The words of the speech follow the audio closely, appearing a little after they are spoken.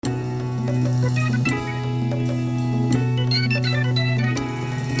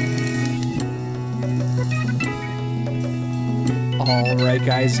All right,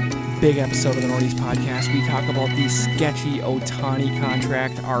 guys, big episode of the Northeast Podcast. We talk about the sketchy Ohtani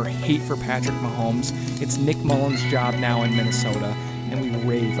contract, our hate for Patrick Mahomes. It's Nick Mullens' job now in Minnesota, and we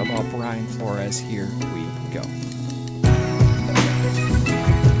rave about Brian Flores. Here we go.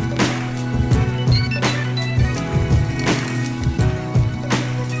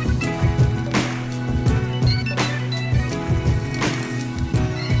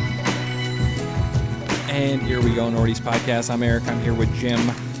 And here we go, Northeast Podcast. I'm Eric. I'm here with Jim.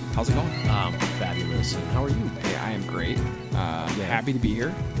 How's it going? Fabulous. And how are you? Hey, I am great. Happy to be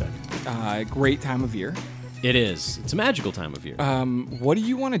here. Good. Great time of year. It is. It's a magical time of year. What do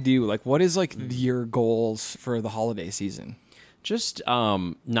you want to do? Like, what is like your goals for the holiday season? Just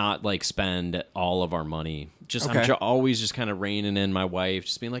not like spend all of our money. Just Okay. I'm always just kind of reining in my wife,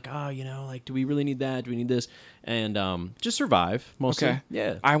 just being like, like, do we really need that? Do we need this? And just survive mostly. Okay.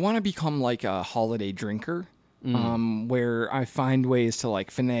 Yeah. I want to become like a holiday drinker, where I find ways to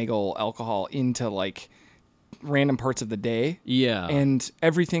like finagle alcohol into like random parts of the day. Yeah. And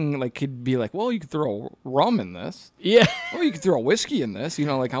everything like could be like, well, you could throw rum in this. Yeah. Well, you could throw whiskey in this. You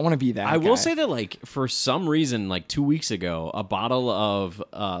know, like I want to be that I guy. will say that, like, for some reason, like 2 weeks ago, a bottle of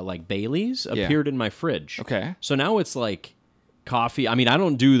like Bailey's appeared in my fridge. Okay. So now it's like coffee. I mean, I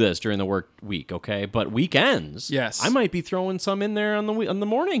don't do this during the work week, okay? But weekends, Yes. I might be throwing some in there on the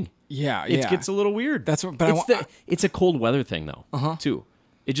morning. Yeah, It gets a little weird. That's what, but it's a cold weather thing though, too.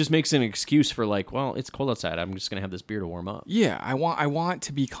 It just makes an excuse for like, well, it's cold outside. I'm just gonna have this beer to warm up. Yeah, I want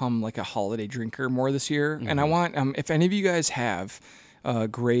to become like a holiday drinker more this year, and I want if any of you guys have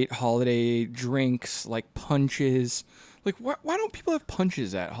great holiday drinks like punches, like why don't people have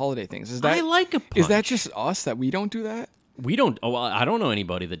punches at holiday things? Is that I like a punch. Is that just us that we don't do that? We don't. Oh, well, I don't know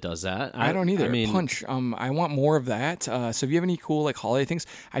anybody that does that. I don't either. I mean, Punch. I want more of that. So if you have any cool like holiday things,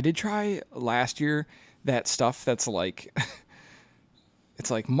 I did try last year that stuff that's like. It's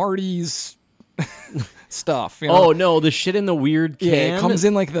like Marty's stuff. You know? Oh no, the shit in the weird can. Yeah, it comes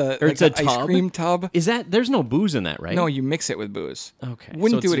in like the, Or like it's a the ice tub? cream tub. Is that? There's no booze in that, right? No, you mix it with booze. Okay.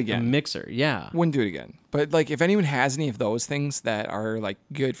 Wouldn't so do it's it again. A mixer. Yeah. Wouldn't do it again. But like, if anyone has any of those things that are like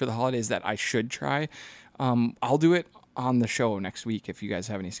good for the holidays that I should try, I'll do it on the show next week if you guys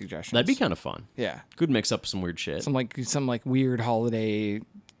have any suggestions. That'd be kind of fun. Yeah. Could mix up some weird shit. Some like weird holiday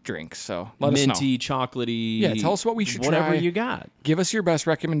drinks. So let Minty, us know. chocolatey. Yeah, tell us what we should whatever try. you got. Give us your best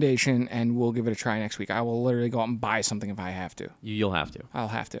recommendation, and we'll give it a try next week. I will literally go out and buy something if I have to. You'll have to. I'll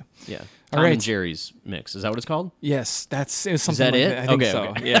have to. Yeah. All Tom right. and Jerry's mix. Is that what it's called? Yes, it was Is something that like it? that. I think Okay, so.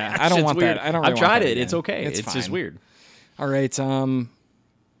 okay. Yeah, I don't Shit's want weird. that. I don't. I've Really tried want that it. It's again. okay. It's just fine. weird. All right.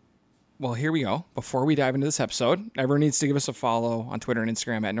 Well, here we go. Before we dive into this episode, everyone needs to give us a follow on Twitter and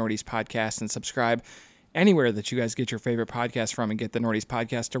Instagram at Northeast Podcast and subscribe anywhere that you guys get your favorite podcast from and get the Northeast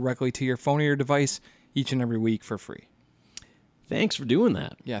Podcast directly to your phone or your device each and every week for free. Thanks for doing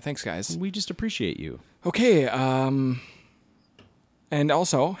that. Yeah, thanks, guys. We just appreciate you. Okay. And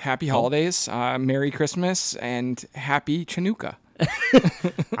also, happy holidays, Merry Christmas, and happy Chanukah.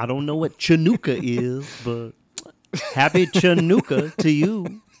 I don't know what Chanukah is, but happy Chanukah to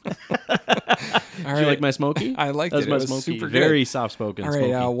you. All Did you like my smoky? I liked That's it. my it was smoky. super good. Very soft-spoken All right,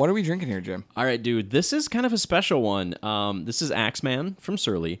 smoky. what are we drinking here, Jim? All right, dude. This is kind of a special one. This is Axeman from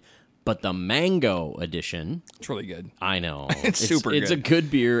Surly, but the mango edition. It's really good. I know. It's super It's a good.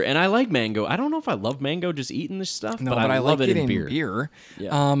 good beer, and I like mango. I don't know if I love mango just eating this stuff, No, but I love like it in in beer.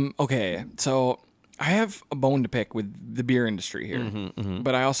 Yeah. Okay, so I have a bone to pick with the beer industry here,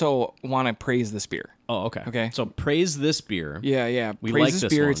 but I also want to praise this beer. Oh, okay. Okay. So praise this beer. Yeah. We praise like this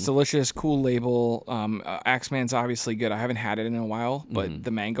this beer. one. It's delicious, cool label. Axeman's obviously good. I haven't had it in a while, but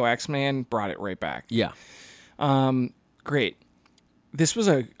the mango Axeman brought it right back. Yeah. Great. This was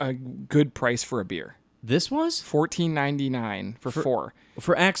a good price for a beer. This was $14.99 for four.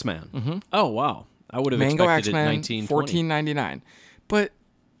 for Axeman. Mm-hmm. Oh, wow. I would have Mango expected Axeman, it $19.20. $14.99. But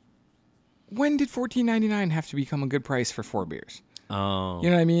when did $14.99 have to become a good price for four beers? Oh. You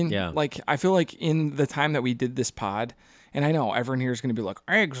know what I mean? Yeah. Like, I feel like in the time that we did this pod, and I know everyone here is going to be like,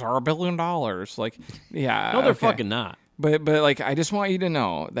 eggs are $1 billion. Like, yeah. No, they're okay. fucking not. But like, I just want you to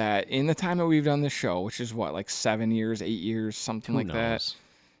know that in the time that we've done this show, which is what, like 7 years, 8 years, something Who like knows?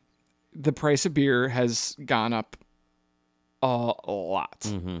 that, the price of beer has gone up a lot.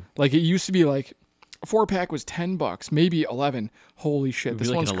 Mm-hmm. Like, it used to be like a 4-pack was $10, maybe 11. Holy shit, this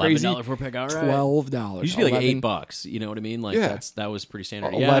Be like one's an crazy. $11 4-pack. All right. $12. It used to be like $8. You know what I mean? Like Yeah. that was pretty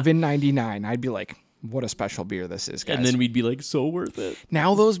standard. Yeah. $11.99. I'd be like, what a special beer this is, guys. And then we'd be like, so worth it.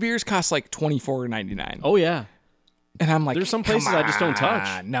 Now those beers cost like $24.99. Oh yeah. And I'm like, there's some places I just don't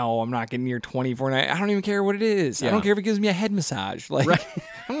touch. No, I'm not getting near $24.99. I don't even care what it is. Yeah. I don't care if it gives me a head massage. Like,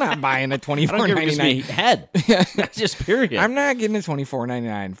 I'm not buying a $24.99 I don't care if it gives me head. Just period. I'm not getting a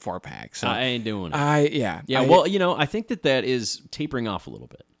 $24.99 4-pack. So I ain't doing it. Yeah. Well, I think that is tapering off a little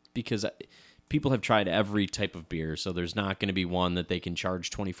bit because people have tried every type of beer, so there's not going to be one that they can charge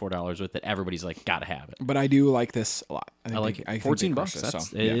 $24 with that everybody's like, gotta have it. But I do like this a lot. I like it.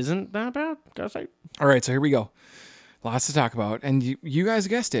 $14. It isn't that bad. Gotta say. All right, so here we go. Lots to talk about. And you guys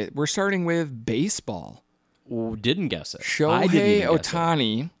guessed it. We're starting with baseball. Didn't guess it. Shohei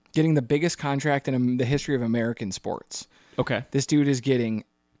Ohtani getting the biggest contract in the history of American sports. Okay. This dude is getting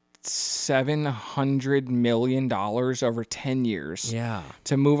 $700 million over 10 years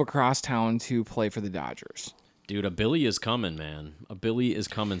to move across town to play for the Dodgers. Dude, a Billy is coming, man. A Billy is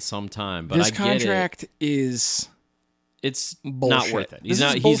coming sometime. But this I get contract is... It's bullshit. not worth it.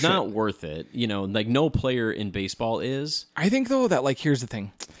 He's not worth it. Like no player in baseball is. I think though that here's the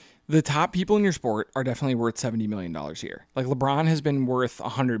thing. The top people in your sport are definitely worth $70 million a year. Like LeBron has been worth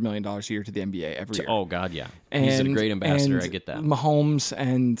 $100 million a year to the NBA every year. Oh God, yeah. He's a great ambassador. I get that. Mahomes,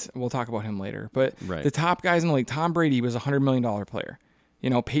 and we'll talk about him later. But the top guys in the league, Tom Brady was a $100 million player.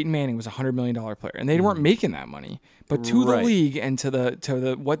 Peyton Manning was a $100 million player, and they weren't making that money. But to the league and to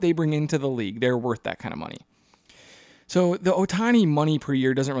the what they bring into the league, they're worth that kind of money. So the Ohtani money per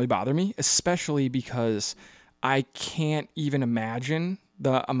year doesn't really bother me, especially because I can't even imagine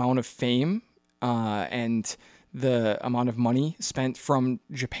the amount of fame and the amount of money spent from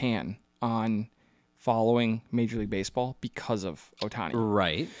Japan on following Major League Baseball because of Ohtani.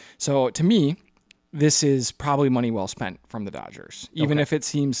 Right. So to me, this is probably money well spent from the Dodgers, even if it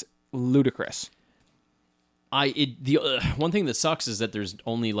seems ludicrous. One thing that sucks is that there's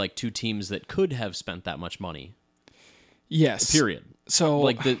only like 2 teams that could have spent that much money. Yes. Period. So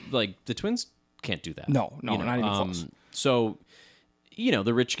the Twins can't do that. No, not even close. So,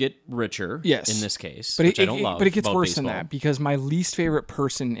 the rich get richer. Yes. In this case, but which I don't love. But it gets worse baseball. than that because my least favorite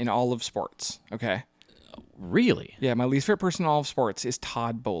person in all of sports. Okay. Really? Yeah, my least favorite person in all of sports is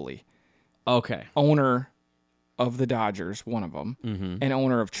Todd Boehly. Okay. Owner of the Dodgers, one of them, and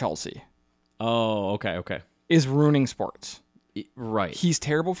owner of Chelsea. Oh, okay. Is ruining sports. Right. He's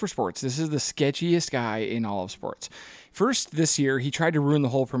terrible for sports. This is the sketchiest guy in all of sports. First, this year, he tried to ruin the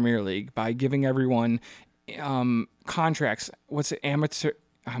whole Premier League by giving everyone contracts. What's it? I'm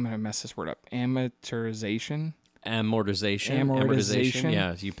going to mess this word up. Amortization. Yeah,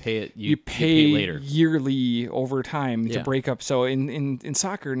 you pay it. You pay it later yearly over time to break up. So in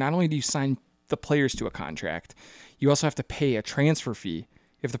soccer, not only do you sign the players to a contract, you also have to pay a transfer fee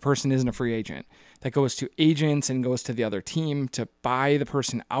if the person isn't a free agent. That goes to agents and goes to the other team to buy the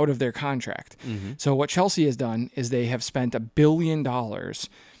person out of their contract. So what Chelsea has done is they have spent $1 billion.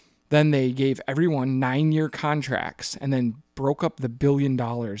 Then they gave everyone 9-year contracts and then broke up the $1 billion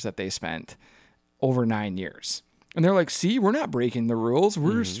that they spent over 9 years. And they're like, see, we're not breaking the rules.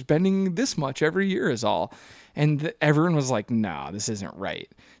 We're spending this much every year is all. And everyone was like, nah, this isn't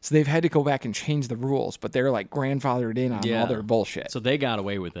right. So they've had to go back and change the rules, but they're like grandfathered in on all their bullshit. So they got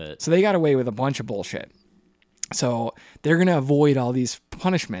away with it. So they got away with a bunch of bullshit. So they're going to avoid all these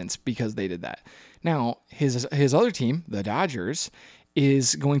punishments because they did that. Now, his other team, the Dodgers,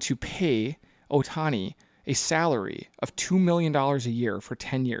 is going to pay Ohtani a salary of $2 million a year for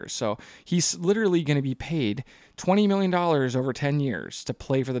 10 years. So he's literally going to be paid $20 million over 10 years to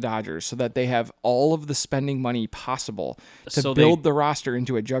play for the Dodgers so that they have all of the spending money possible to build the roster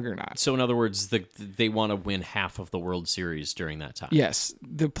into a juggernaut. So in other words, they want to win half of the World Series during that time. Yes.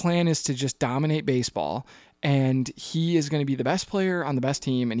 The plan is to just dominate baseball, and he is going to be the best player on the best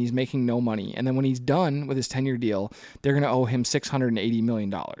team, and he's making no money. And then when he's done with his 10-year deal, they're going to owe him $680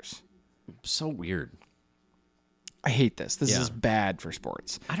 million. So weird. I hate this. This is bad for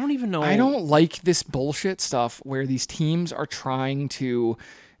sports. I don't even know. I don't like this bullshit stuff where these teams are trying to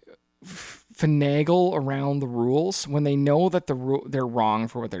finagle around the rules when they know that they're wrong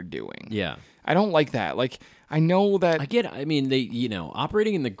for what they're doing. Yeah. I don't like that. Like, I know that... I get it. I mean,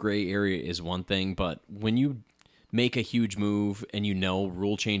 operating in the gray area is one thing, but when you make a huge move and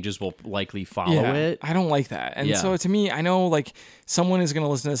rule changes will likely follow it. I don't like that. And so to me, I know like someone is going to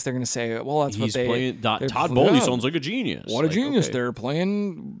listen to this. They're going to say, well, that's He's what playing. Todd Boehly sounds like a genius. What a genius. Okay. They're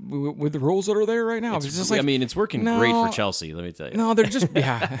playing with the rules that are there right now. It's just like, it's working great for Chelsea. Let me tell you. No, they're just,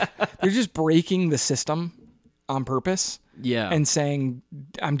 they're just breaking the system on purpose. Yeah. And saying,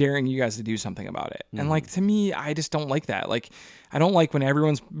 I'm daring you guys to do something about it. And like, to me, I just don't like that. Like, I don't like when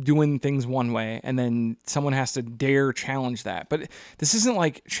everyone's doing things one way and then someone has to dare challenge that. But this isn't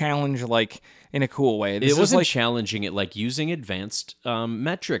like challenge like in a cool way. This it wasn't like challenging it like using advanced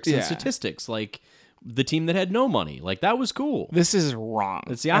metrics and statistics. Like the team that had no money. Like, that was cool. This is wrong.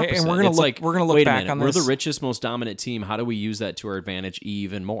 It's the opposite. And we're gonna look wait back a minute, on we're this. the richest, most dominant team. How do we use that to our advantage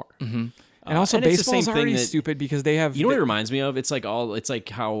even more? Mm-hmm. And also, and it's the baseball's same thing already that- stupid because they have. You know what it reminds me of? It's like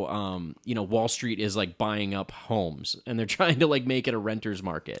how Wall Street is like buying up homes and they're trying to like make it a renter's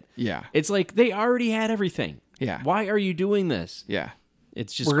market. Yeah. It's like they already had everything. Yeah. Why are you doing this? Yeah.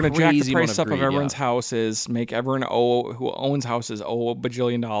 It's just We're gonna jack the crazy amount price up of greed, everyone's yeah. houses, make everyone who owns houses owe $1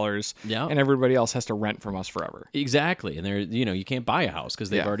 bajillion, Yeah. and everybody else has to rent from us forever. Exactly, and you can't buy a house because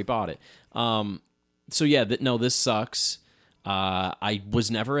they've Yeah. already bought it. So yeah, this sucks. I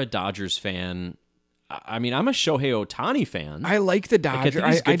was never a Dodgers fan. I mean, I'm a Shohei Ohtani fan. I like the Dodgers. think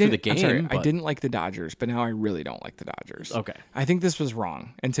he's good for didn't, the game, I'm sorry, I but- didn't like the Dodgers, but now I really don't like the Dodgers. Okay. I think this was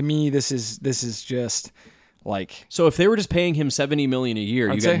wrong, and to me, this is just like So if they were just paying him $70 million a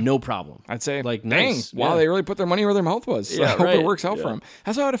year, you say- got no problem. I'd say Like, dang, nice. wow, Yeah. they really put their money where their mouth was. So Yeah, I hope right. it works out for Yeah. them.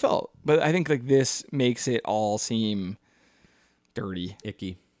 That's how I'd have felt. But I think like this makes it all seem dirty.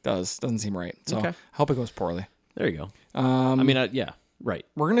 Icky. Doesn't seem right. So Okay. I hope it goes poorly. There you go. I mean, yeah, right.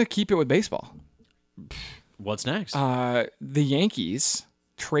 We're gonna keep it with baseball. What's next? The Yankees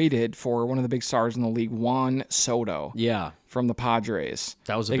traded for one of the big stars in the league, Juan Soto, yeah, from the Padres.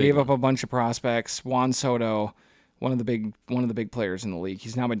 that was a They big gave one. up a bunch of prospects. Juan Soto, one of the big players in the league.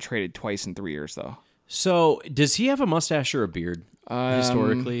 He's now been traded twice in 3 years, though. So does he have a mustache or a beard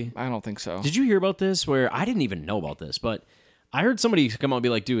historically? I don't think so. Did you hear about this? Where I didn't even know about this, but I heard somebody come out and be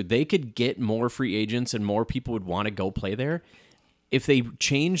like, dude, they could get more free agents and more people would want to go play there if they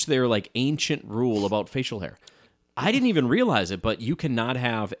changed their like ancient rule about facial hair. I didn't even realize it, but you cannot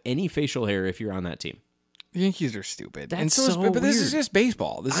have any facial hair if you're on that team. The Yankees are stupid. That's and so is, so but this is weird. just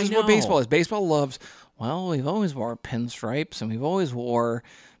baseball. This I is what know. baseball is. Baseball loves, well, we've always wore pinstripes and we've always wore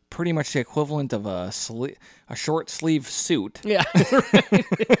pretty much the equivalent of a short sleeve suit. Yeah.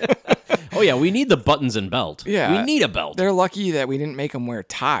 Oh yeah, we need the buttons and belt. Yeah. We need a belt. They're lucky that we didn't make them wear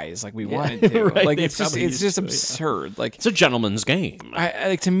ties like we wanted to. Right, Like they it's just probably used to, yeah. absurd. Like It's a gentleman's game.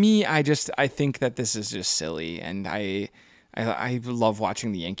 to me, I think that this is just silly, and I love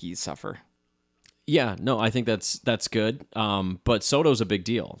watching the Yankees suffer. Yeah, no, I think that's good. But Soto's a big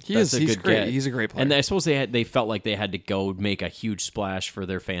deal. He's good great. get. He's a great player. And I suppose they felt like they had to go make a huge splash for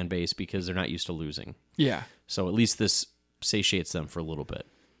their fan base because they're not used to losing. Yeah, So at least this satiates them for a little bit.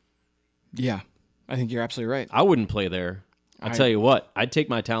 yeah, I think you're absolutely right. I wouldn't play there. I'll tell you what, I'd take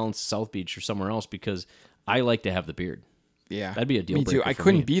my talents to South Beach or somewhere else because I like to have the beard. Yeah, That'd be a deal Me breaker too. I for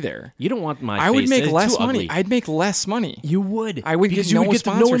couldn't me. be there. You don't want my I would face. make It's less too money. ugly. I'd make less money. You would. I would because get you no would get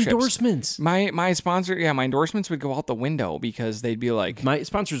no sponsorships. endorsements. My sponsor, my endorsements would go out the window because they'd be like, My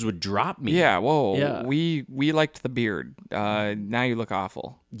sponsors would drop me. yeah, whoa, Yeah. we liked the beard. Now you look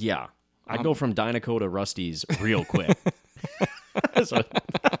awful. Yeah. I'd go from Dynaco to Rusty's real quick.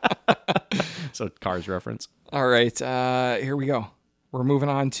 so Cars reference. All right, here we go. We're moving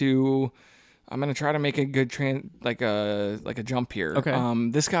on to. I'm gonna try to make a good like a jump here. Okay.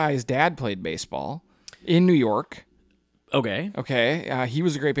 This guy's dad played baseball in New York. Okay. Okay. He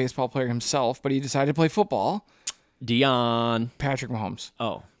was a great baseball player himself, but he decided to play football. Dion. Patrick Mahomes.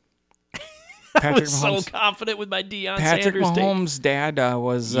 Oh. Patrick was so confident with my Dion Patrick Sanders take. Mahomes' dad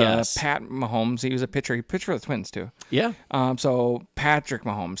was Yes. Pat Mahomes. He was a pitcher. He pitched for the Twins too. Yeah. So Patrick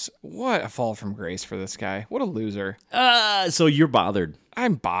Mahomes, what a fall from grace for this guy. What a loser. So you're bothered.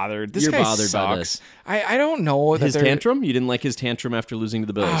 I'm bothered. This You're guy bothered sucks. by this. I don't know that His they're- tantrum? You didn't like his tantrum after losing to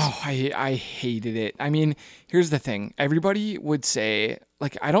the Bills? Oh, I hated it. I mean, here's the thing. Everybody would say,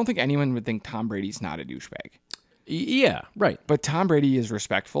 like, I don't think anyone would think Tom Brady's not a douchebag. Yeah, right. But Tom Brady is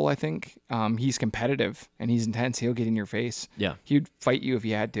respectful, I think. He's competitive and he's intense. He'll get in your face. Yeah. He'd fight you if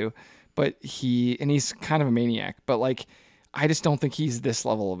he had to. But he's kind of a maniac. But, like, I just don't think he's this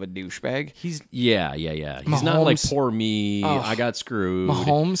level of a douchebag. Yeah. He's not like Mahomes- poor me. I got screwed.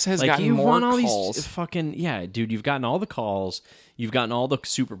 Mahomes has like, gotten you've more won all calls. These fucking dude. You've gotten all the calls. You've gotten all the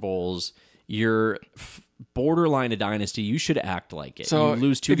Super Bowls. You're borderline a dynasty. You should act like it. So, you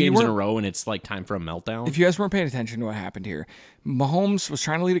lose 2 if you games in a weren't- row, and it's like time for a meltdown. If you guys weren't paying attention to what happened here, Mahomes was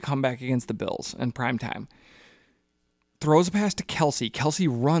trying to lead a comeback against the Bills in prime time. Throws a pass to Kelsey. Kelsey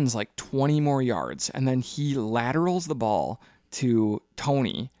runs like 20 more yards, and then he laterals the ball to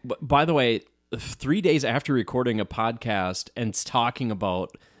Tony. By the way, 3 days after recording a podcast and talking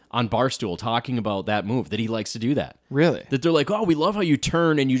about on Barstool, talking about that move, that he likes to do that. Really? That they're like, oh, we love how you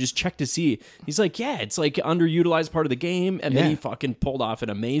turn and you just check to see. He's like, yeah, it's like underutilized part of the game. And then Yeah. he fucking pulled off an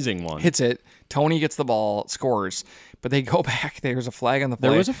amazing one. Hits it. Tony gets the ball, scores. But they go back. There's a flag on the play.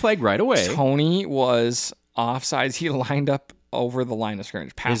 There was a flag right away. Tony was offsides. He lined up over the line of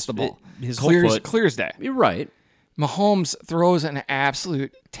scrimmage, past the ball. his whole clear, foot. clear as day. You're right. Mahomes throws an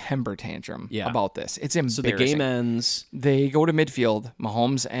absolute temper tantrum Yeah. about this. It's embarrassing. So the game ends. They go to midfield,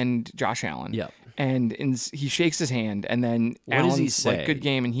 Mahomes and Josh Allen. Yep. And he shakes his hand, and then What does he Allen's say? like, good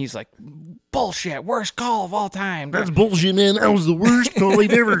game, and he's like, bullshit, worst call of all time. That's bullshit, man. That was the worst call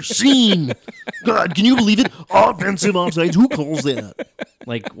I've ever seen. God, can you believe it? Offensive offsides. Who calls that?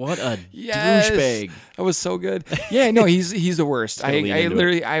 Like, what a Yes. douchebag. That was so good. Yeah, no, he's the worst. I lean into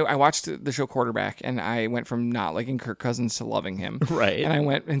literally I watched the show Quarterback, and I went from not liking Kirk Cousins to loving him. Right. And I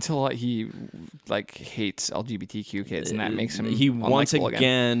went until he like hates LGBTQ kids, and that makes him He once unlikable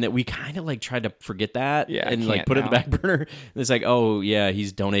again, we kind of like tried to forget that Yeah, I and like can't put it in the now. back burner. And it's like, oh yeah,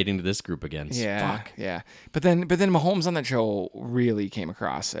 he's donating to this group again. Yeah, Fuck. yeah. But then Mahomes on that show really came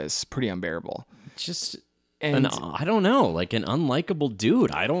across as pretty unbearable. Just And I don't know, like an unlikable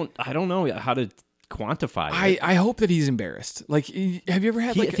dude. I don't know how to quantify it. I hope that he's embarrassed. Like, have you ever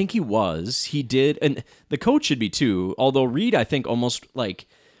had I like think he was. He did, and the coach should be too. Although Reed, I think, almost like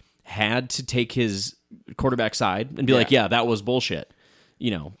had to take his quarterback side and be like, "Yeah, that was bullshit,"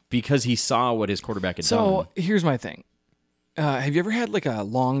 because he saw what his quarterback had done. So here's my thing. Have you ever had like a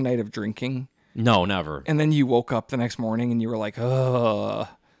long night of drinking, No, never. and then you woke up the next morning and you were like, "Oh,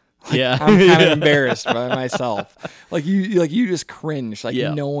 Yeah, I'm kind of embarrassed by myself." Like you just cringe, like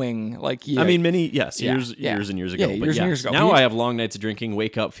Yeah. knowing, like I mean, years yeah. and years ago. Yeah, but years yeah. and years ago. Now But I have long nights of drinking,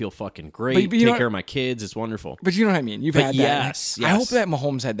 wake up, feel fucking great, but you know take what- care of my kids. It's wonderful. But you know what I mean. You've But had yes, that. I hope yes. that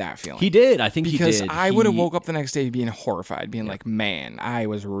Mahomes had that feeling. He did. I think because he did. I would have woke up the next day being horrified, being like, "Man, I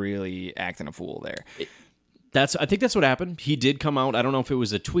was really acting a fool there." I think that's what happened. He did come out. I don't know if it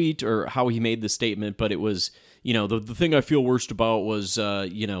was a tweet or how he made the statement, but it was, the thing I feel worst about was,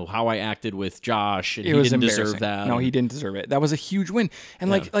 how I acted with Josh, and It he was didn't embarrassing. deserve that. No, he didn't deserve it. That was a huge win. And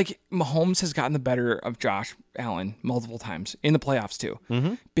like Mahomes has gotten the better of Josh Allen multiple times in the playoffs too.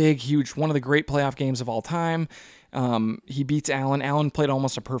 Mm-hmm. Big, huge, one of the great playoff games of all time. He beats Allen. Allen played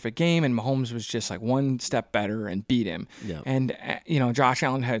almost a perfect game, and Mahomes was just like one step better and beat him. Yeah. And Josh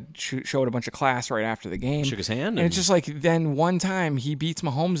Allen had showed a bunch of class right after the game. Shook his hand, and it's just like then one time he beats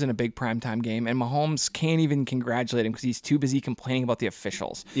Mahomes in a big primetime game, and Mahomes can't even congratulate him because he's too busy complaining about the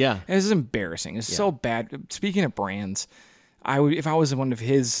officials. Yeah. And this is embarrassing. It's so bad. Speaking of brands, I would, if I was one of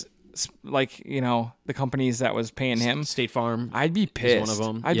his, the companies that was paying him, State Farm. I'd be pissed. one of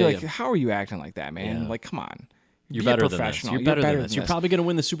them. I'd Yeah, be like, yeah. how are you acting like that, man? Yeah. Like, come on. You're Be a better than this. professional. You're better than this. You're probably going to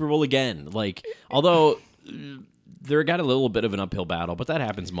win the Super Bowl again. Like, although there got a little bit of an uphill battle, but that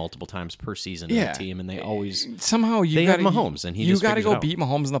happens multiple times per season in Yeah. a team, and they always, somehow they got have Mahomes, and he you just got to figures go it out. beat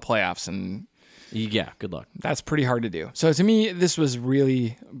Mahomes in the playoffs, and yeah, good luck. that's pretty hard to do. So to me, this was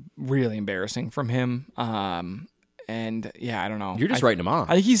really, really embarrassing from him. And yeah, I don't know. You're just writing him off.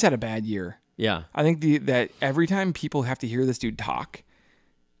 I think he's had a bad year. Yeah. I think that every time people have to hear this dude talk,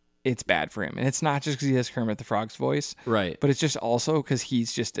 it's bad for him. And it's not just because he has Kermit the Frog's voice. Right. But it's just also because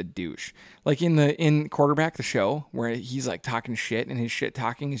he's just a douche. Like in Quarterback, the show, where he's like talking shit, and his shit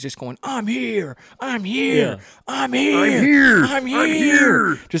talking is just going, I'm here, I'm here, I'm here, I'm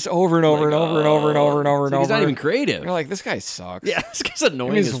here. Just over and over and over and over and over and over and over. He's not even creative. You're like, this guy sucks. Yeah, this guy's annoying.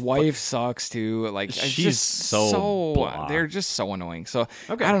 And his as fuck. wife sucks too. Like it's She's just so blah. they're just so annoying. So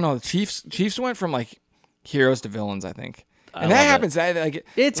Okay. I don't know. The Chiefs went from like heroes to villains, I think. And love that it. happens. Like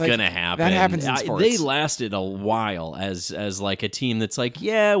It's like, gonna happen. That happens in sports. They lasted a while as like a team that's like,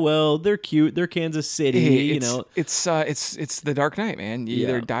 yeah, well, they're cute. They're Kansas City. Hey, it's the Dark Knight, man. You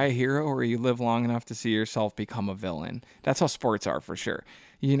either Yeah. die a hero or you live long enough to see yourself become a villain. That's how sports are for sure.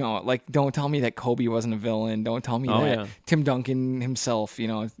 Like don't tell me that Kobe wasn't a villain. Don't tell me that yeah. Tim Duncan himself,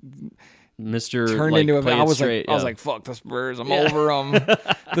 Mr. turned like, into a. play I it was straight, like, yeah. fuck the Spurs. I'm over them.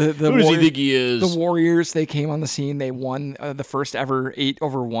 The Who does he think he is? The Warriors, they came on the scene. They won the first ever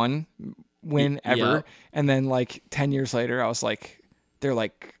 8-over-1 win ever. Yeah. And then like 10 years later, I was like, they're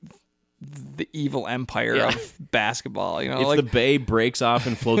like the evil empire Yeah. of basketball. If like the bay breaks off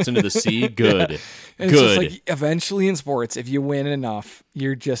and floats into the sea, good. and it's just Good. like eventually in sports, if you win enough,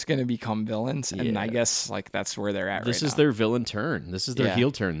 you're just gonna become villains. And I guess like that's where they're at. This right is now. their villain turn. This is their Yeah.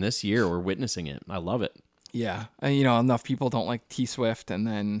 heel turn this year. We're witnessing it. I love it. Yeah. And, enough people don't like T Swift, and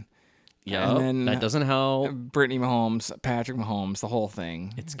then. Yeah, And then that doesn't help. Brittany Mahomes, Patrick Mahomes, the whole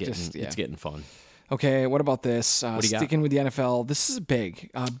thing. It's getting fun. Okay, what about this? do you got? Sticking with the NFL, this is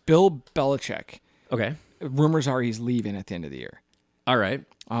big. Bill Belichick. Okay. Rumors are he's leaving at the end of the year. All right.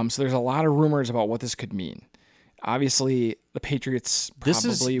 So there's a lot of rumors about what this could mean. Obviously, the Patriots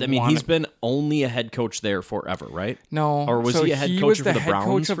probably he's been only a head coach there forever, right? No. Or was so he a head coach was for the the head Browns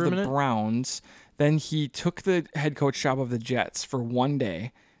coach of for a the minute? Browns. Then he took the head coach job of the Jets for one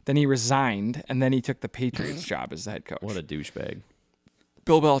day. Then he resigned, and then he took the Patriots job as the head coach. What a douchebag.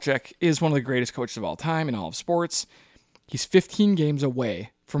 Bill Belichick is one of the greatest coaches of all time in all of sports. He's 15 games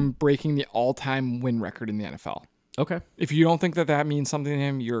away from breaking the all-time win record in the NFL. Okay. If you don't think that means something to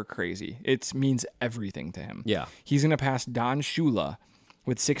him, you're crazy. It means everything to him. Yeah. He's going to pass Don Shula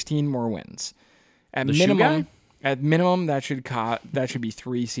with 16 more wins. At The shoe minimum, guy? at minimum, that should be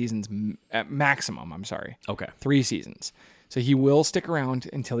 3 seasons at maximum. I'm sorry. Okay. 3 seasons. So he will stick around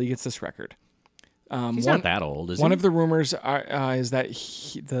until he gets this record. He's not that old, is he? One of the rumors is that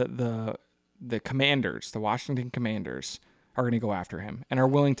the Commanders, the Washington Commanders, are going to go after him and are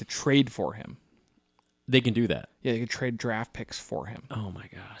willing to trade for him. They can do that. Yeah, they could trade draft picks for him. Oh my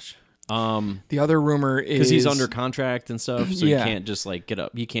gosh. The other rumor is Because he's under contract and stuff, so Yeah. he can't just like get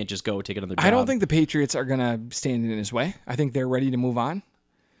up. He can't just go take another job. I don't think the Patriots are going to stand in his way. I think they're ready to move on.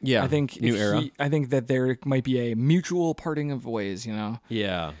 Yeah. I think new era. I think that there might be a mutual parting of ways.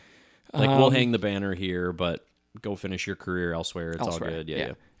 Yeah. Like we'll hang the banner here, but go finish your career elsewhere. It's all good.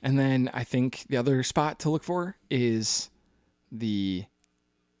 Yeah. And then I think the other spot to look for is the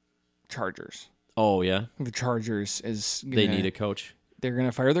Chargers. Oh yeah. The Chargers is They need a coach. They're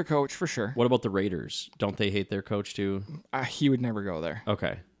gonna fire their coach for sure. What about the Raiders? Don't they hate their coach too? He would never go there.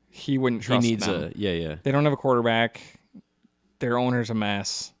 Okay. He wouldn't trust He needs them. yeah. They don't have a quarterback. Their owner's a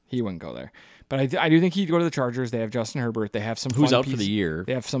mess. He wouldn't go there. But I do think he'd go to the Chargers. They have Justin Herbert. They have some Who's fun out for the year.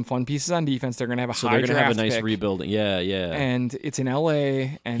 They have some fun pieces on defense. They're gonna have a So high they're gonna have a draft nice pick, rebuilding. Yeah. and it's in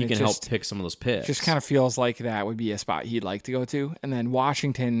LA. And He it can just, help pick some of those picks. Just kind of feels like that would be a spot he'd like to go to. And then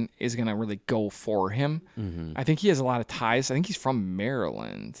Washington is gonna really go for him. Mm-hmm. I think he has a lot of ties. I think he's from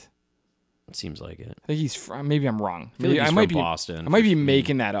Maryland. Seems like it. I think he's from. Maybe I'm wrong. I feel like he's I might from be Boston. I might be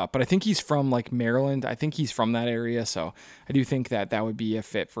making that up, but I think he's from like Maryland. I think he's from that area, so I do think that would be a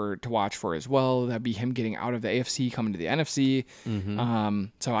fit to watch for as well. That'd be him getting out of the AFC, coming to the NFC. Mm-hmm.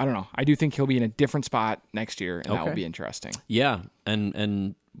 So I don't know. I do think he'll be in a different spot next year, and that will Okay. be interesting. Yeah,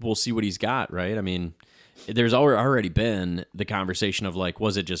 and we'll see what he's got, right? I mean, there's already been the conversation of like,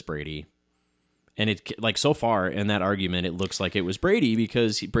 was it just Brady? And it like so far in that argument, it looks like it was Brady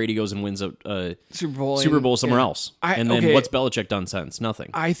because Brady goes and wins a Super Bowl somewhere yeah. else. And then what's Belichick done since? Nothing.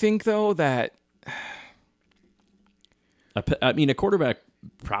 I think though that I mean, a quarterback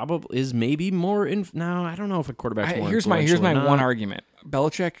probably is maybe more. No, I don't know if a quarterback's more. here's my influential or not. one argument.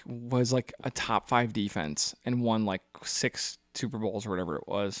 Belichick was like a top 5 defense and won like 6 Super Bowls or whatever it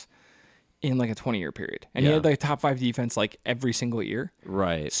was in like a 20-year period. And he Yeah. had like a top 5 defense like every single year.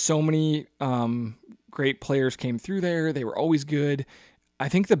 Right. So many great players came through there. They were always good. I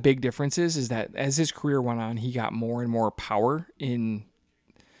think the big difference is that as his career went on, he got more and more power in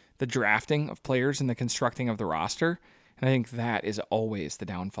the drafting of players and the constructing of the roster. And I think that is always the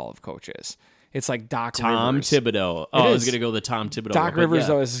downfall of coaches. It's like Tom Rivers. Thibodeau. Oh, I was going to go the Tom Thibodeau. Doc but Rivers, yeah.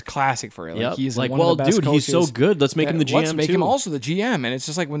 though, is classic for it. Like, Yep. he's like, one well, of the best dude, he's so coaches good. Let's make him the GM Let's make too. him also the GM. And it's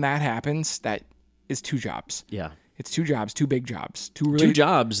just like when that happens, that is 2 jobs. Yeah. It's 2 jobs, 2 big jobs, 2 really 2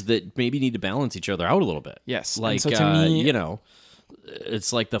 jobs that maybe need to balance each other out a little bit. Yes. And Like, so to me, you know,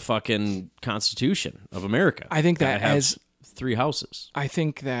 it's like the fucking Constitution of America. I think that Gotta have as 3 houses, I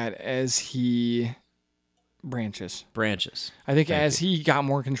think that as he branches, branches. I think as he got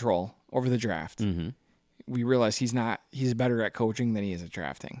more control over the draft, Mm-hmm. we realized he's better at coaching than he is at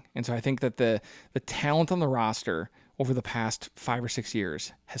drafting. And so I think that the talent on the roster over the past 5 or 6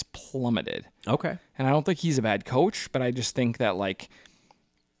 years has plummeted. Okay. And I don't think he's a bad coach, but I just think that like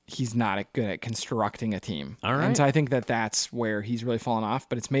he's not good at constructing a team. All right. And so I think that that's where he's really fallen off,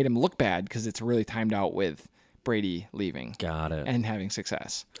 but it's made him look bad because it's really timed out with Brady leaving Got it. and having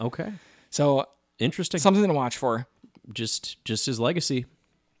success. Okay. So Interesting. something to watch for. Just his legacy.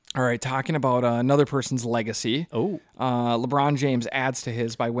 All right, talking about another person's legacy. Oh. LeBron James adds to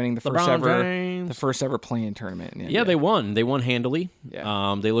his by winning the first ever play-in tournament. In the Yeah, NBA. they won. They won handily.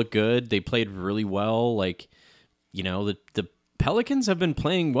 Yeah. They look good. They played really well. Like, you know, the Pelicans have been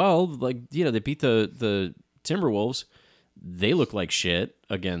playing well. Like, you know, they beat the Timberwolves. They look like shit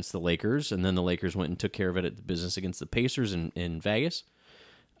against the Lakers, and then the Lakers went and took care of it at the business against the Pacers in Vegas.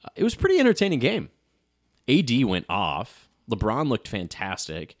 It was a pretty entertaining game. AD went off. LeBron looked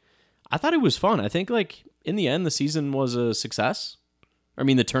fantastic. I thought it was fun. I think, like, in the end, the season was a success. I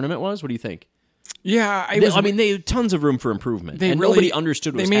mean, the tournament was. What do you think? Yeah, They had tons of room for improvement, and really, nobody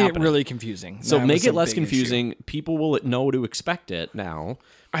understood what they was made happening. it really confusing. So That make was it a less big confusing. issue. People will know to expect it now,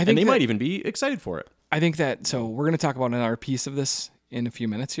 I and think they that- might even be excited for it. I think that, so we're going to talk about another piece of this in a few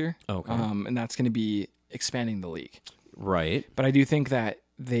minutes here. Okay. And that's going to be expanding the league. Right. But I do think that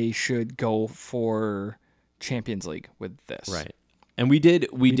they should go for Champions League with this. Right. And we did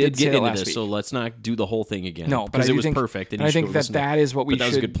did say get it into last this, week. so let's not do the whole thing again. No, but because I it do was think, perfect. And I think that is what we should. That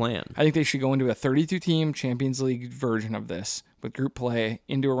was a good plan. I think they should go into a 32-team Champions League version of this with group play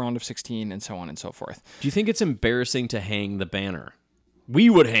into a round of 16 and so on and so forth. Do you think it's embarrassing to hang the banner? We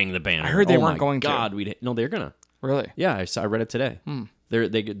would hang the banner. I heard they weren't my going to. God, no, they're gonna. Really? Yeah, I read it today.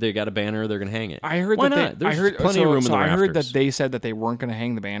 They got a banner. They're gonna hang it. I heard Why that not? They, There's I heard plenty of room in the I heard that rafters. they said that they weren't going to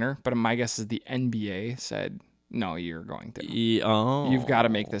hang the banner, but my guess is the NBA said no, you're going to. You've got to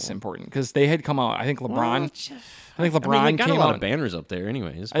make this important because they had come out. I think LeBron. I think LeBron they got came a lot out. of banners up there,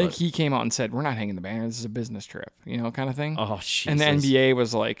 anyways. I think he came out and said, "We're not hanging the banner. This is a business trip, kind of thing." Oh, Jesus. And the NBA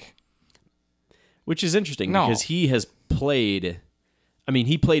was like, which is interesting No. because he has played. I mean,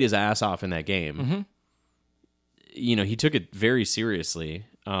 he played his ass off in that game. Mm-hmm. He took it very seriously.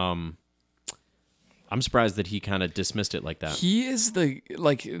 I'm surprised that he kind of dismissed it like that. he is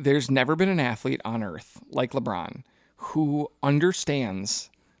there's never been an athlete on earth like LeBron who understands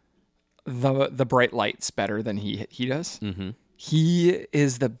the bright lights better than he does. Mm-hmm. He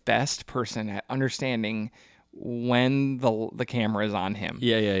is the best person at understanding when the camera is on him.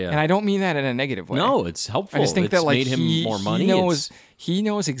 Yeah. And I don't mean that in a negative way. No, it's helpful. I just think It's that made him more money. He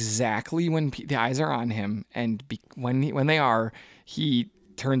knows exactly when the eyes are on him, and when they are, he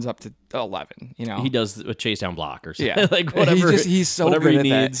turns up to 11. He does a chase down block or something. Yeah, like whatever. He's so whatever good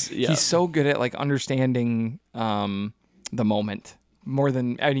he at needs. that. Yeah. He's so good at like understanding the moment more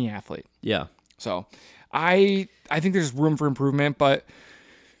than any athlete. Yeah. So I think there's room for improvement, but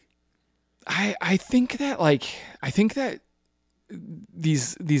I think that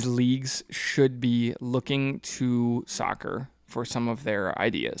these leagues should be looking to soccer for some of their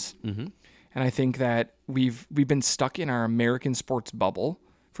ideas. Mm-hmm. And I think that we've been stuck in our American sports bubble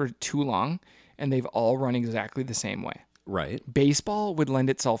for too long, and they've all run exactly the same way. Right. Baseball would lend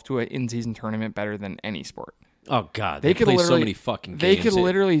itself to an in-season tournament better than any sport. Oh God, They they could play so literally- many fucking games. They could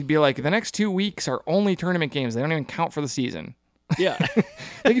literally be like, the next 2 weeks are only tournament games. They don't even count for the season. Yeah.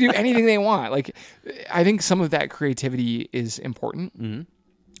 They can do anything they want. Like, I think some of that creativity is important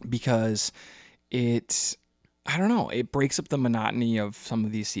because I don't know, it breaks up the monotony of some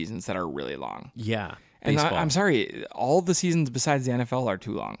of these seasons that are really long. Yeah. And Baseball. I'm sorry, all the seasons besides the NFL are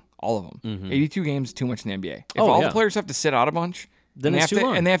too long. All of them. 82 games, too much in the NBA. If all the players have to sit out a bunch, Then and it's they have too to,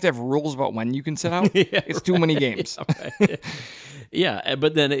 long. and they have to have rules about when you can sit out, it's too many games. Yeah,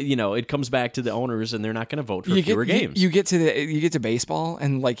 but then it comes back to the owners, and they're not going to vote for fewer games. You get to baseball,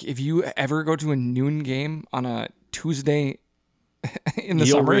 and like if you ever go to a noon game on a Tuesday in the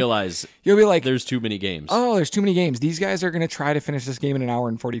You'll summer, realize you'll be like, there's too many games. oh, there's too many games. These guys are going to try to finish this game in an hour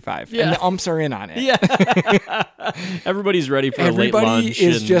and 45, and the umps are in on it. Yeah, everybody's ready for a late Everybody lunch.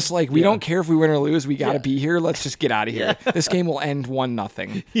 is and- just like, we don't care if we win or lose. We got to be here. Let's just get out of here. This game will end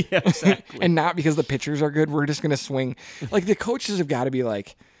 1-0. Yeah, exactly. And not because the pitchers are good. We're just going to swing. Like, the coaches have got to be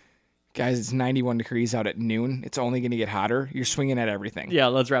like, guys, it's 91 degrees out at noon. It's only going to get hotter. You're swinging at everything. Yeah,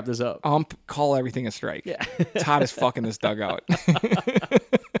 let's wrap this up. Ump, call everything a strike. Yeah. It's hot as fuck in this dugout.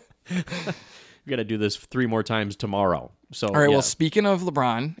 We got to do this 3 more times tomorrow. So, All right, well, speaking of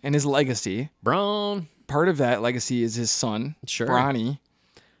LeBron and his legacy, Brown. part of that legacy is his son, Sure. Bronny.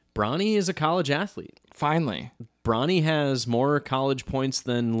 Bronny is a college athlete. Finally. Bronny has more college points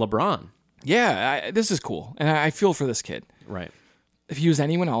than LeBron. Yeah, this is cool. And I feel for this kid. Right. If he was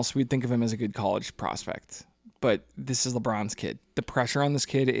anyone else, we'd think of him as a good college prospect. But this is LeBron's kid. The pressure on this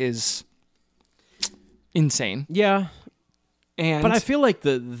kid is insane. Yeah, And but I feel like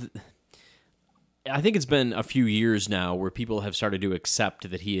I think it's been a few years now where people have started to accept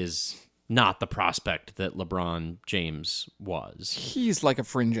that he is not the prospect that LeBron James was. he's like a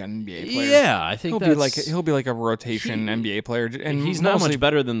fringe NBA player. Yeah, I think He'll be like a rotation NBA player, and he's not mostly- much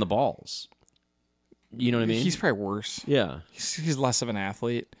better than the balls. You know what I mean? He's probably worse. Yeah. He's less of an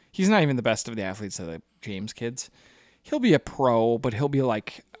athlete. He's not even the best of the athletes of the James kids. He'll be a pro, but he'll be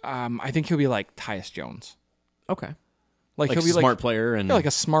like, I think he'll be like Tyus Jones. Okay. Like He'll be a smart player and like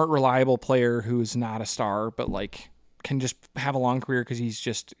a smart, reliable player who's not a star, but like can just have a long career because he's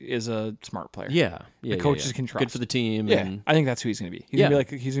just is a smart player. yeah, the coaches can trust. Good for the team. Yeah, And I think that's who he's gonna be. He's gonna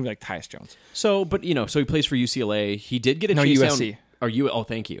be like Tyus Jones. so, but so he plays for UCLA. He did get a No, chase USC. down. Oh,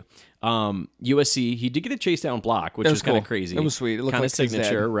 thank you. USC. He did get a chase down block, which That was was kind of cool. crazy. It was sweet. It looked kind like of his dad.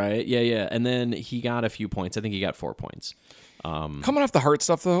 signature, right? Yeah. And then he got a few points. I think he got 4 points. Coming off the heart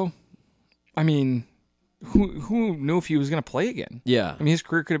stuff, though, I mean, who knew if he was gonna play again? Yeah. I mean, his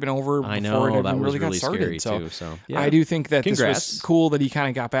career could have been over before I know, it that even was really got really started. scary, too, so, yeah. I do think that this Congrats. was cool that he kind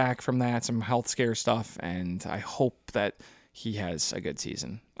of got back from that, some health scare stuff, and I hope that he has a good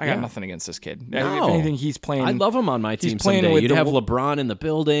season. I got Yeah. nothing against this kid. No. If anything, he's playing. I'd love him on my team playing someday. with You'd the- have LeBron in the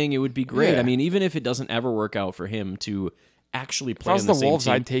building. It would be great. Yeah. I mean, even if it doesn't ever work out for him to actually If play I was on the the same Wolves,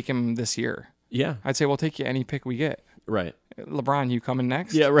 team. I'd take him this year. Yeah, I'd say we'll take you any pick we get. right. LeBron, you coming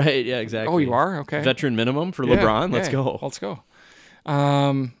next? Yeah, right. Yeah, exactly. Oh, you are? Okay. Veteran minimum for Yeah, LeBron. Let's yeah, go. Let's go.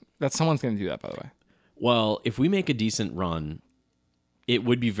 That someone's going to do that, by the way. Well, if we make a decent run, it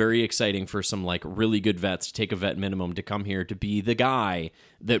would be very exciting for some like really good vets to take a vet minimum to come here to be the guy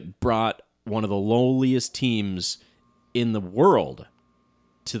that brought one of the lowliest teams in the world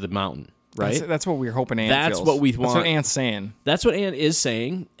to the mountain, right? That's what we're hoping Ant That's feels. what we That's want. what Ant's saying. That's what Ant is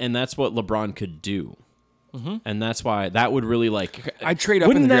saying, and that's what LeBron could do. And that's why that would really like. I'd trade up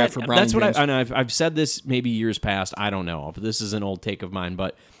in the wouldn't draft for Bronny That's what James. and I've said this maybe years past. I don't know, but this is an old take of mine.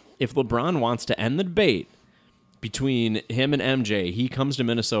 But if LeBron wants to end the debate between him and MJ, he comes to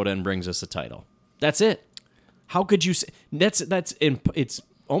Minnesota and brings us a title. That's it. How could you say it's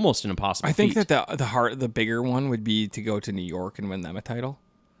almost an impossible I think feat. that the bigger one would be to go to New York and win them a title.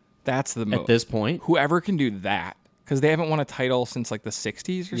 That's the at this point, whoever can do that, because they haven't won a title since like the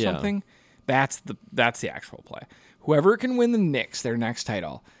 60s or Yeah. something. That's the actual play. Whoever can win the Knicks their next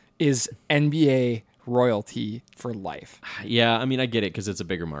title is NBA royalty for life. yeah, I mean, I get it because it's a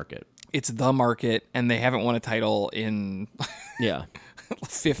bigger market. It's the market, and they haven't won a title in Yeah,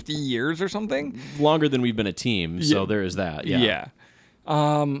 50 years or something. longer than we've been a team, so Yeah. there is that. Yeah.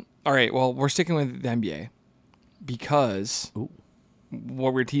 All right. Well, we're sticking with the NBA because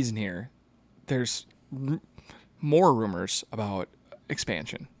what we're teasing here, there's more rumors about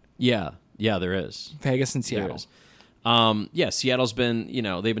expansion. Yeah, there is. Vegas and There Seattle. is. Yeah, Seattle's been,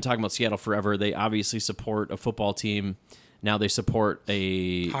 they've been talking about Seattle forever. They obviously support a football team. Now they support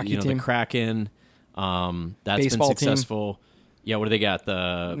a, Hockey the team. Kraken. That's Baseball been team. successful. Yeah, what do they got?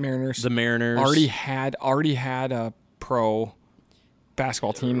 The Mariners. The Mariners. Already had a pro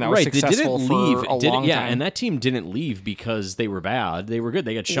basketball team that was Right, they successful didn't for leave. a long time. And that team didn't leave because they were bad. They were good.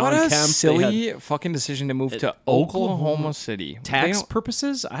 They got Sean what a Kemp. They silly had fucking decision to move to Oklahoma Oklahoma City. They tax don't-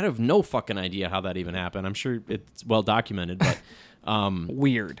 purposes. I have no fucking idea how that even happened. I'm sure it's well documented, but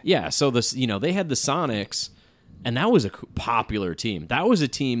Weird. yeah. So this, they had the Sonics, and that was a popular team. That was a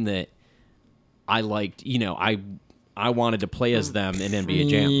team that I liked. I wanted to play as them in NBA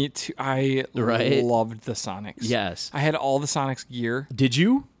Jam. Me too. I Right? loved the Sonics. Yes. I had all the Sonics gear. Did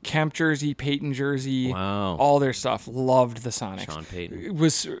you? Kemp jersey, Peyton jersey, Wow. all their stuff. Loved the Sonics. Sean Payton. It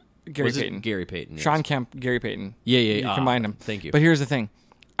was Gary Was it Payton. Gary Payton? Yes. Sean Kemp, Gary Payton. Yeah. You combined them. Thank you. But here's the thing.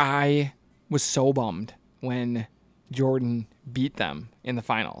 I was so bummed when Jordan beat them in the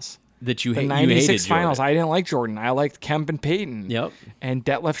finals. That you The hate. 96 you hated finals, Jordan. I didn't like Jordan. I liked Kemp and Payton. Yep. And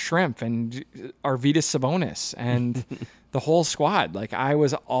Detlef Schrempf and Arvydas Sabonis and the whole squad. Like, I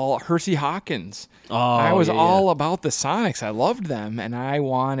was all Hersey Hawkins. I was all about the Sonics. I loved them, and I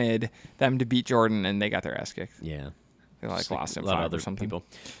wanted them to beat Jordan, and they got their ass kicked. Yeah. They lost in a lot of 5 other or something. people.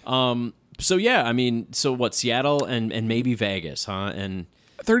 So yeah, I mean, so what? Seattle and maybe Vegas, huh? And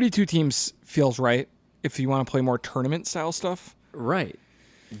 32 teams feels right if you want to play more tournament style stuff. right,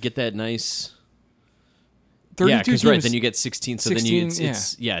 get that nice. 32 Yeah, because teams. right, then you get 16. So then you 16,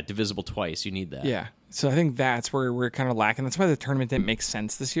 it's divisible twice. You need that. Yeah. So I think that's where we're kind of lacking. That's why the tournament didn't make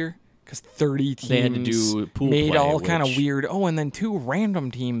sense this year. Because 30 teams They had to do pool made play, all kind of which- weird. Oh, and then 2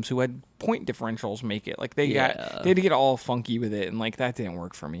 random teams who had point differentials make it. Like they had to get all funky with it, and like that didn't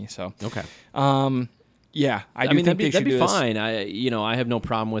work for me. So Okay. yeah, I do mean, think that'd they should be do this. fine. I have no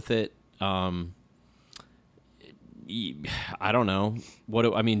problem with it. I don't know.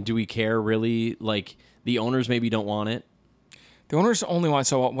 Do we care really? Like the owners maybe don't want it. The owners only want.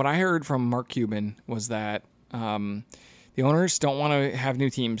 So what I heard from Mark Cuban was that the owners don't want to have new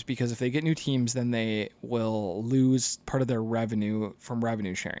teams because if they get new teams, then they will lose part of their revenue from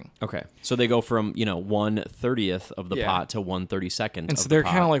revenue sharing. Okay, so they go from 1/30th of the Yeah. pot to 1/32nd. And so they're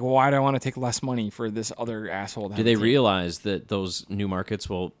kind of like, well, why do I want to take less money for this other asshole? To Do have they a team? realize that those new markets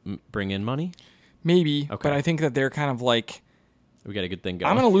will bring in money? Maybe, Okay. but I think that they're kind of like, We got a good thing going.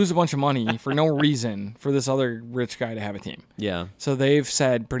 I'm going to lose a bunch of money for no reason for this other rich guy to have a team. Yeah. So they've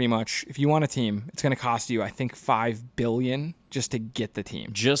said pretty much, if you want a team, it's going to cost you, I think, $5 billion just to get the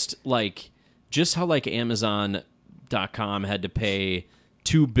team. Just how like Amazon.com had to pay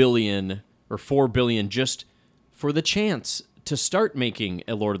 $2 billion or $4 billion just for the chance to start making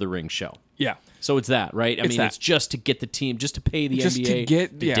a Lord of the Rings show. Yeah. So it's that, right? I mean, that. it's just to get the team, just to pay the Just to NBA,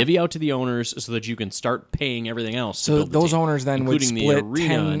 get- yeah. divvy out to the owners so that you can start paying everything else. to So build the those team, owners then would including split the arena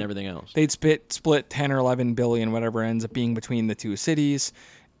 10 and everything else. They'd split 10 or 11 billion, whatever ends up being between the two cities,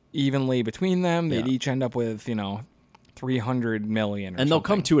 evenly between them. They'd Yeah. each end up with 300 million. And they'll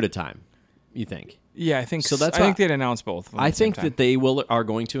come two at a time. You think? Yeah, I think So that's I think why- they'd announce both. Of them I at the same think that time. they are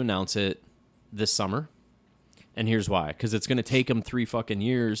going to announce it this summer, and here's why: because it's going to take them 3 fucking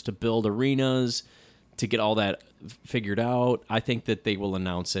years to build arenas, to get all that figured out. I think that they will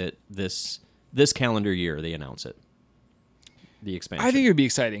announce it this calendar year. They announce it. The expansion. I think it would be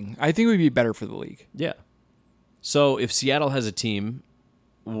exciting. I think it would be better for the league. Yeah. So if Seattle has a team,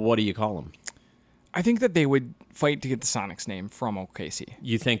 what do you call them? I think that they would fight to get the Sonics name from OKC.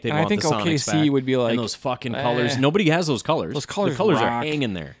 You think they And want I think the Sonics OKC back? would be like, and those fucking colors. Nobody has those colors. Those colors The colors are rock.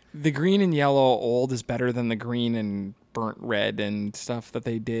 hanging there. The green and yellow old is better than the green and burnt red and stuff that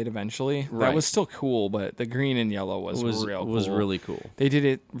they did eventually. Right. That was still cool, but the green and yellow was really cool. They did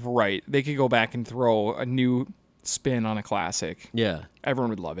it right. They could go back and throw a new spin on a classic. Yeah. Everyone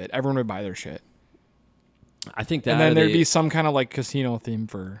would love it. Everyone would buy their shit. I think that. And then there'd be some kind of like casino theme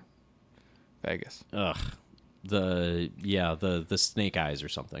for Vegas. The snake eyes or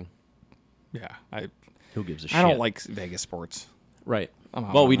something. Yeah, Who gives a shit? I don't like Vegas sports. Right. I'm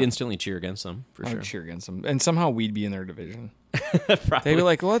out Well, on we'd that. instantly cheer against them for I sure. would cheer against them, and somehow we'd be in their division. Probably. They'd be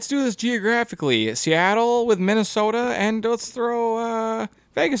like, "Let's do this geographically: Seattle with Minnesota, and let's throw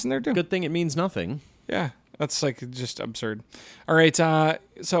Vegas in there too." Good thing it means nothing. Yeah, that's like just absurd. All right, so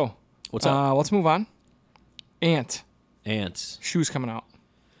What's up? Let's move on. Ants Shoes coming out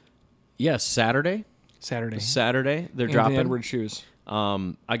Yes, Saturday Saturday. they're Anthony dropping. Edwards shoes.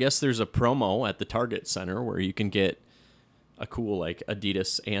 I guess there's a promo at the Target Center where you can get a cool like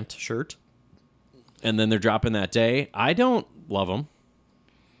Adidas Ant shirt, and then they're dropping that day. I don't love them.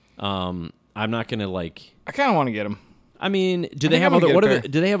 I'm not gonna like. I kind of want to get them. I mean, do I they think have I'm gonna other? get a What are pair.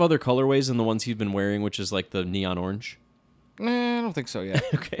 do they have other colorways than the ones he's been wearing, which is like the neon orange? Nah, I don't think so yet.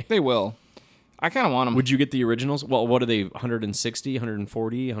 Okay. They will. I kind of want them. Would you get the originals? Well, what are they? 160,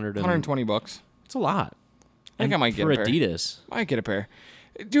 140, 120 bucks. It's a lot. I think I might get for a pair. Adidas. Might get a pair.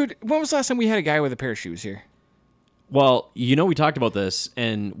 Dude, when was the last time we had a guy with a pair of shoes here? Well, we talked about this,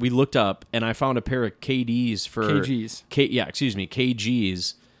 and we looked up, and I found a pair of KDs for KGs.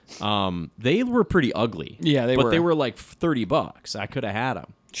 KGs. They were pretty ugly. Yeah, they but were. they were like $30. I could have had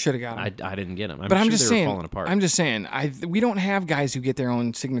them. Should have got them. I didn't get them. But I'm sure just they saying. were falling apart. I'm just saying. We don't have guys who get their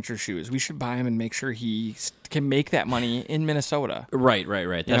own signature shoes. We should buy him and make sure he can make that money in Minnesota. Right. You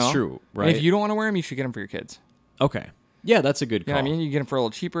That's know? true. And Right. if you don't want to wear them, you should get them for your kids. Okay. Yeah, that's a good You call. know what I mean? You get them for a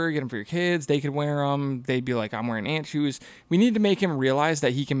little cheaper. Get them for your kids. They could wear them. They'd be like, I'm wearing ant shoes. We need to make him realize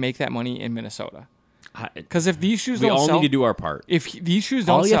that he can make that money in Minnesota. Because if these shoes we don't all sell, need to do our part. these shoes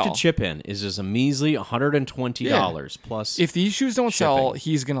don't All you sell, have to chip in is just a measly $120 plus. if these shoes don't sell, shipping.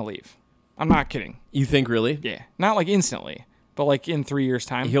 he's gonna leave. I'm not kidding. You think really? Yeah, not like instantly, but like in 3 years'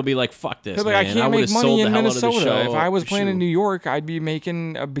 time. He'll be like, "Fuck this, He'll be man! like, I can't would've make money sold in the hell out of Minnesota. the If I was playing in shoe." New York, I'd be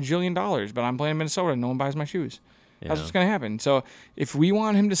making $1 bajillion, but I'm playing in Minnesota. No one buys my shoes. That's Yeah. what's gonna happen. So if we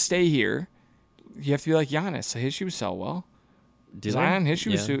want him to stay here, you have to be like Giannis. His shoes sell well. Do they? Zion, his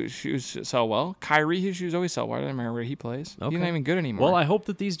Yeah. shoes sell well. Kyrie, his shoes always sell well. I don't remember where he plays. Okay. He's not even good anymore. Well, I hope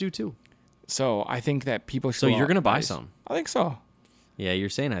that these do too. So I think that people should. So go you're out gonna and buy these. some? I think so. Yeah, you're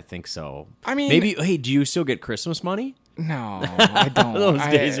saying I think so. I mean, Maybe. Hey, do you still get Christmas money? No, I don't. Those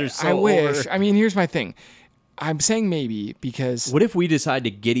days are so I wish. over. I mean, here's my thing. I'm saying maybe because What if we decide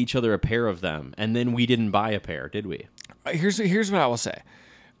to get each other a pair of them, and then we didn't buy a pair, did we? here's what I will say.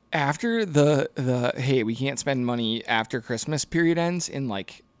 After the hey, we can't spend money after Christmas period ends in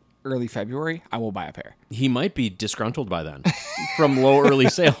like early February, I will buy a pair. He might be disgruntled by then from low early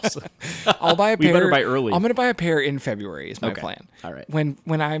sales. I'll buy a We pair. better buy early. I'm gonna buy a pair in February. Is my Okay. plan. All right. When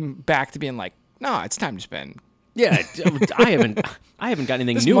I'm back to being like, no, it's time to spend. Yeah, I haven't got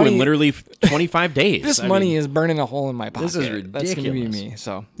anything This new money- in literally 25 days. This I money mean, is burning a hole in my pocket. This is That's gonna be ridiculous. me.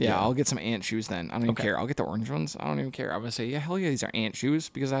 So yeah, I'll get some ant shoes then. I don't even care. I'll get the orange ones. I don't even care. I'm gonna say, yeah, hell yeah, these are ant shoes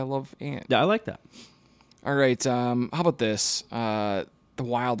because I love ant. Yeah, I like that. All right. How about this? The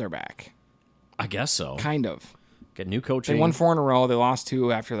Wild are back. I guess so. Kind of. Get new They coaching. won 4 in a row. They lost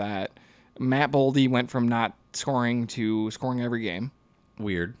 2 after that. Matt Boldy went from not scoring to scoring every game.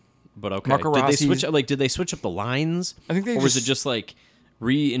 Weird, but okay. Marco Did they Rossi's- switch? Like, did they switch up the lines? I think they or was it just- just like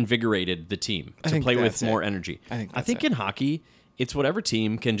reinvigorated the team I to think play with that's it. more energy? I think that's it. in hockey, it's whatever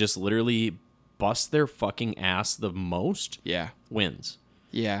team can just literally bust their fucking ass the most Yeah. wins.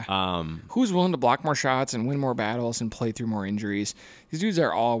 Yeah. Who's willing to block more shots and win more battles and play through more injuries? These dudes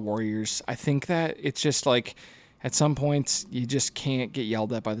are all warriors. I think that it's just like at some points you just can't get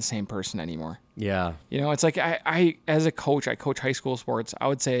yelled at by the same person anymore. Yeah. You know, it's like I as a coach, I coach high school sports. I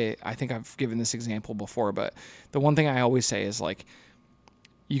would say, I think I've given this example before, but the one thing I always say is like,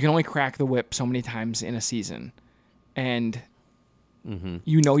 you can only crack the whip so many times in a season. And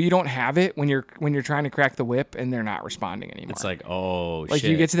you know you don't have it when you're trying to crack the whip and they're not responding anymore. It's like, oh, Like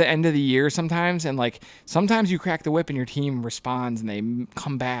shit. you get to the end of the year sometimes, and like sometimes you crack the whip and your team responds and they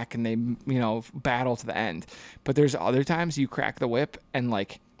come back and they battle to the end. But there's other times you crack the whip and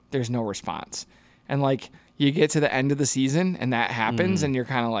like there's no response, and like You get to the end of the season, and that happens, and you're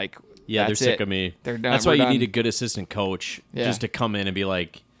kind of like, Yeah, they're that's sick it. of me. They're done. That's why We're you done. need a good assistant coach Yeah. just to come in and be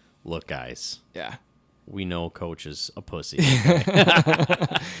like, look, guys, Yeah. we know coach is a pussy.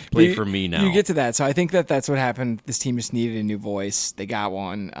 Play for me now. You get to that. So I think that's what happened. This team just needed a new voice. They got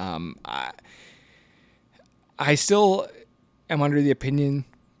one. I still am under the opinion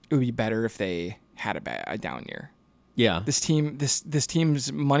it would be better if they had a down year. Yeah. This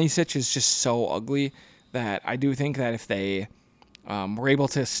team's money sitch is just so ugly that I do think that if they were able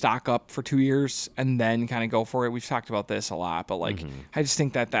to stock up for 2 years and then kind of go for it, we've talked about this a lot, but like I just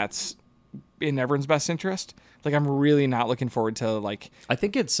think that that's in everyone's best interest. Like I'm really not looking forward to like I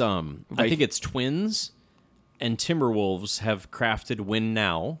think it's Twins and Timberwolves have crafted win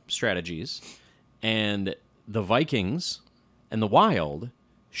now strategies, and the Vikings and the Wild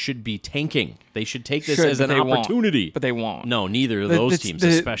should be tanking. They should take this as but an they won't. opportunity. But they won't. No, neither of those teams,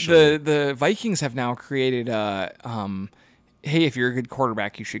 especially. The Vikings have now created a hey, if you're a good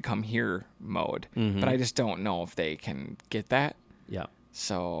quarterback, you should come here mode. But I just don't know if they can get that. Yeah.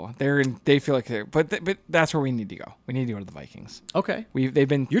 So they feel like they're, but that's where we need to go. We need to go to the Vikings. Okay. They've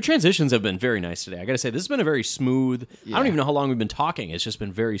been Your transitions have been very nice today. I got to say, this has been a very smooth. I Yeah. don't even know how long we've been talking. It's just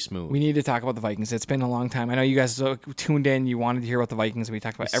been very smooth. We need to talk about the Vikings. It's been a long time. I know you guys tuned in. You wanted to hear about the Vikings, and we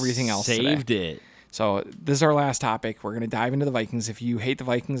talked about everything else Saved today. it. So this is our last topic. We're going to dive into the Vikings. If you hate the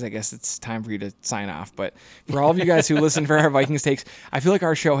Vikings, I guess it's time for you to sign off. But for all of you guys who listen for our Vikings takes, I feel like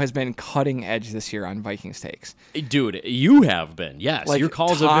our show has been cutting edge this year on Vikings takes. Dude, you have been. Yes. Like, your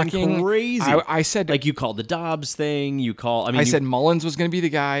calls have been talking- crazy. I said like you called the Dobbs thing. I said Mullens was going to be the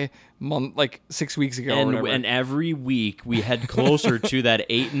guy like 6 weeks ago or whatever. and every week we head closer to that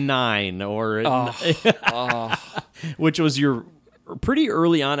 8 and 9 which was your pretty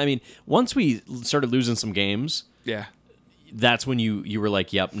early on. I mean, once we started losing some games, yeah. that's when you were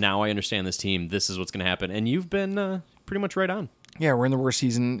like, yep, now I understand this team. This is what's going to happen. And you've been pretty much right on. Yeah, we're in the worst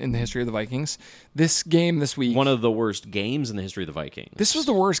season in the history of the Vikings. This game this week, One of the worst games in the history of the Vikings. this was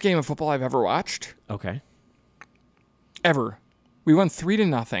the worst game of football I've ever watched. Okay. Ever. We won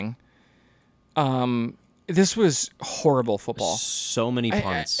 3-0. This was horrible football. So many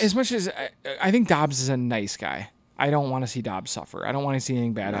punts. As much as I think Dobbs is a nice guy. I don't want to see Dobbs suffer. I don't want to see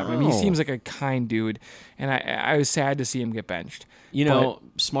anything bad happen. I mean, he No. seems like a kind dude, and I was sad to see him get benched. You know,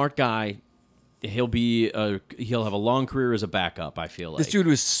 smart guy. He'll have a long career as a backup, I feel like. This dude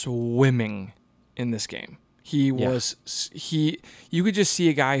was swimming in this game. You could just see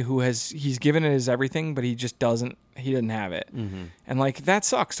a guy who he's given it his everything, but he doesn't have it. Mm-hmm. And like that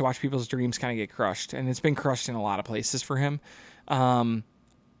sucks to watch people's dreams kind of get crushed, and it's been crushed in a lot of places for him.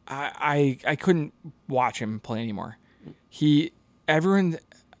 I couldn't watch him play anymore.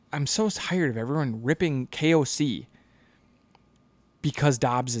 I'm so tired of everyone ripping KOC because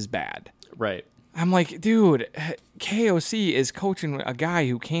Dobbs is bad. Right. I'm like, dude, KOC is coaching a guy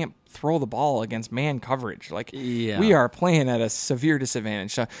who can't throw the ball against man coverage. Like, Yeah. we are playing at a severe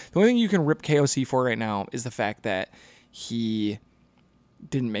disadvantage. So the only thing you can rip KOC for right now is the fact that he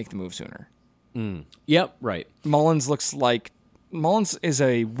didn't make the move sooner. Yep, right. Mullens is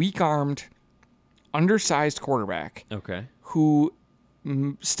a weak-armed, undersized quarterback Okay. who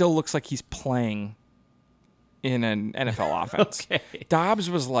still looks like he's playing in an NFL offense. Okay. Dobbs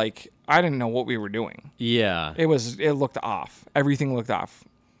was like, I didn't know what we were doing. Yeah. It looked off. Everything looked off.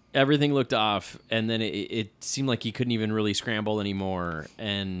 Everything looked off, and then it seemed like he couldn't even really scramble anymore.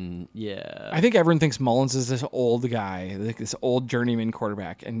 And yeah. I think everyone thinks Mullens is this old guy, like this old journeyman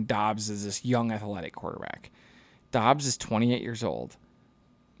quarterback, and Dobbs is this young athletic quarterback. Dobbs is 28 years old.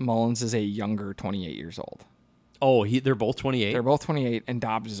 Mullens is a younger 28 years old. Oh, they're both 28? They're both 28, and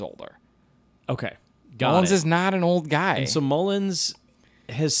Dobbs is older. Okay. Got Mullens it. is not an old guy. And so Mullens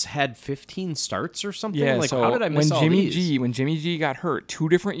has had 15 starts or something? yeah, Like, so how did I miss all these? when Jimmy G got hurt 2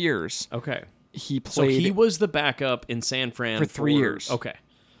 different years, Okay. he So played. he was the backup in San Fran For 3 years. Okay.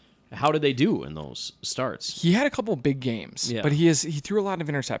 How did they do in those starts? He had a couple big games, Yeah. but he threw a lot of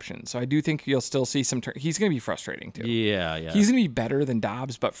interceptions. So I do think you'll still see some. He's going to be frustrating too. Yeah. He's going to be better than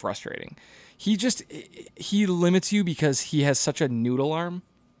Dobbs, but frustrating. He limits you because he has such a noodle arm.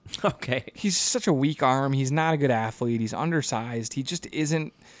 Okay. He's such a weak arm. He's not a good athlete. He's undersized. He just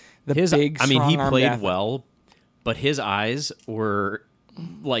isn't the He strong-armed played athlete. well, but his eyes were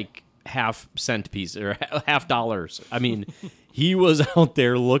like half cent piece or half dollars. I mean, he was out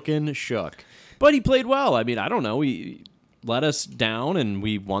there looking shook, but he played well. I mean, I don't know. He let us down and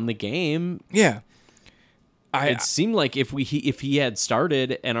we won the game. Yeah. It seemed like if he had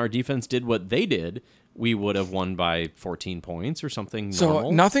started and our defense did what they did, we would have won by 14 points or something So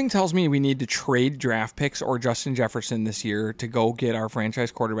normal. nothing tells me we need to trade draft picks or Justin Jefferson this year to go get our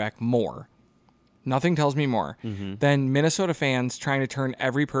franchise quarterback more. Nothing tells me more than Minnesota fans trying to turn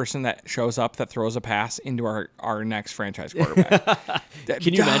every person that shows up that throws a pass into our next franchise quarterback.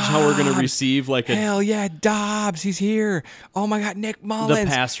 Can you imagine how we're going to receive like a Hell yeah, Dobbs, he's here. Oh my God, Nick Mullens. the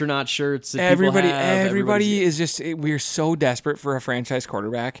pastronaut shirts that Everybody people have? everybody is just, we're so desperate for a franchise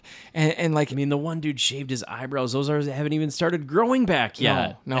quarterback. And like, I mean, the one dude shaved his eyebrows. Those haven't even started growing back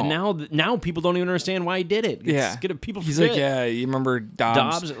yet. No. And now people don't even understand why he did it. yeah. People He's forget. like, yeah, you remember Dobbs?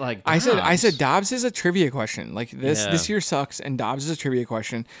 Dobbs, like, I said Dobbs. Dobbs is a trivia question. Like this year sucks, and Dobbs is a trivia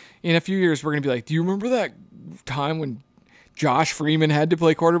question. In a few years, we're gonna be like, do you remember that time when Josh Freeman had to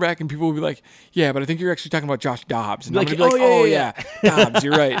play quarterback? And people will be like, yeah, but I think you're actually talking about Josh Dobbs. And Like, I'm gonna be like, oh, oh yeah. yeah, Dobbs,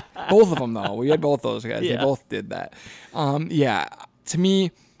 you're right. Both of them though. We had both those guys. Yeah. They both did that. Yeah. To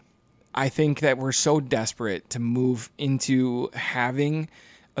me, I think that we're so desperate to move into having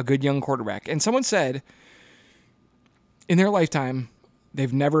a good young quarterback. And someone said in their lifetime,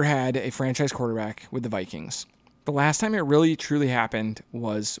 they've never had a franchise quarterback with the Vikings. The last time it really truly happened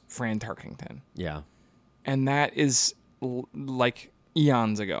was Fran Tarkington. Yeah. And that is like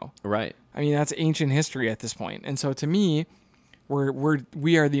eons ago. Right. I mean, that's ancient history at this point. And so to me,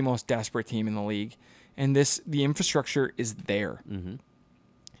 we are the most desperate team in the league. And the infrastructure is there. Mm-hmm.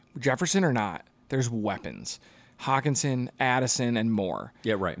 Jefferson or not, there's weapons. Hawkinson, Addison, and more.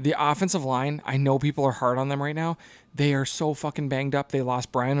 Yeah, right. The offensive line, I know people are hard on them right now. They are so fucking banged up. They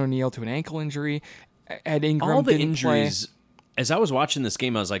lost Brian O'Neill to an ankle injury. Ed Ingram All the didn't injuries. play. As I was watching this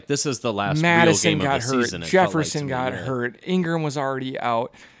game, I was like, "This is the last Madison real game got of the hurt. season." It felt like Jefferson to me, got yeah. hurt. Ingram was already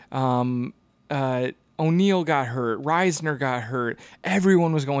out. O'Neill got hurt. Reisner got hurt.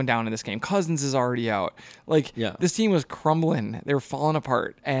 Everyone was going down in this game. Cousins is already out. Like, Yeah. this team was crumbling. They were falling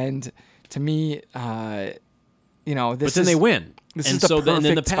apart. And to me, this But then they win. This and is the so then the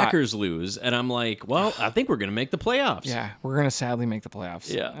perfect spot. Packers lose, and I'm like, well, I think we're going to make the playoffs. Yeah, we're going to sadly make the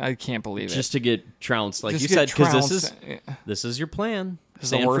playoffs. Yeah. I can't believe it. Just to get trounced, like Just you get said, because trounced. this is your plan. This is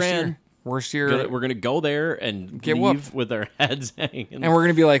the San worst Fran. year. Worst year. We're gonna go there and Get leave whooped. with our heads hanging. And we're going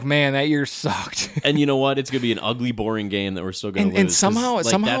to be like, man, that year sucked. And you know what? It's gonna be an ugly, boring game that we're still gonna And- lose. and 'cause, somehow-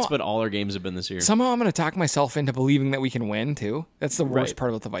 that's what all our games have been this year. Somehow I'm going to talk myself into believing that we can win, too. That's the worst Right. part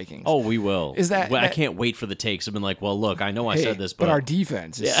about the Vikings. Oh, we will. Is that- Well, I that- can't wait for the takes. I've been like, well, look, I know I Hey, said this, but but our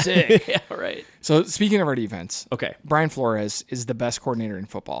defense is sick. yeah, right. So speaking of our defense, Okay, Brian Flores is the best coordinator in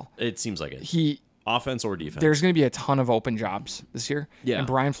football. it seems like it. He Offense or defense? There's going to be a ton of open jobs this year. Yeah. And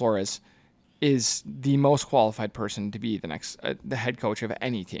Brian Flores is the most qualified person to be the next the head coach of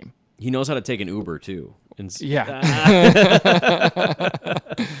any team. He knows how to take an Uber too. Yeah.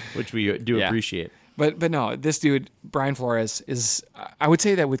 Which we do Yeah. appreciate. But no, this dude, Brian Flores, is, I would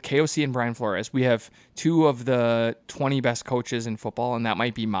say that with KOC and Brian Flores, we have two of the 20 best coaches in football, and that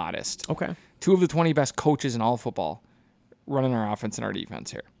might be modest. Okay. Two of the 20 best coaches in all of football running our offense and our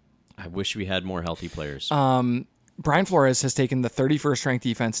defense here. I wish we had more healthy players. Brian Flores has taken the 31st ranked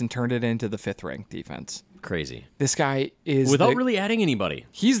defense and turned it into the 5th ranked defense. Crazy. This guy is Without really adding anybody.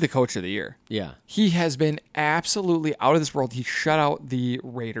 he's the coach of the year. Yeah. He has been absolutely out of this world. He shut out the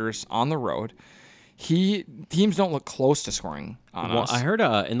Raiders on the road. Teams don't look close to scoring on Well, us. I heard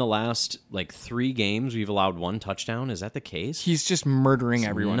in the last 3 games we've allowed 1 touchdown. Is that the case? He's just murdering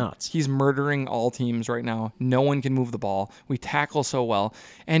everyone. nuts. He's murdering all teams right now. No one can move the ball. We tackle so well.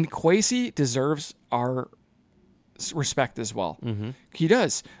 And Kwesi deserves our respect as well. Mm-hmm. He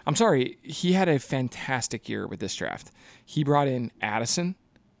does. I'm sorry. He had a fantastic year with this draft. He brought in Addison,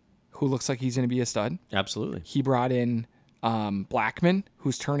 who looks like he's going to be a stud. Absolutely. He brought in Blackman,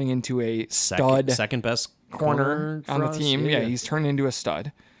 who's turning into a stud Second best corner on for the us? team. Yeah, he's turned into a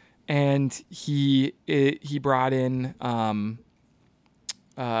stud. And he brought in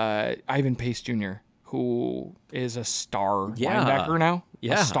Ivan Pace Jr., who is a star Yeah. linebacker now.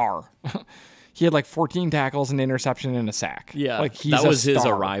 Yeah. A star. He had 14 tackles, an interception, and a sack. Yeah. He's that was a his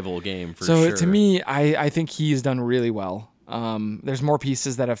star. arrival game for So sure. to me, I think he's done really well. There's more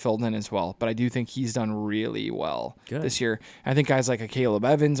pieces that have filled in as well, but I do think he's done really well this year. I think guys like a Caleb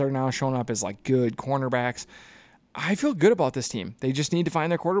Evans are now showing up as good cornerbacks. I feel good about this team. They just need to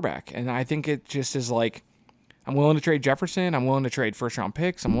find their quarterback, and I think it just is I'm willing to trade Jefferson. I'm willing to trade first-round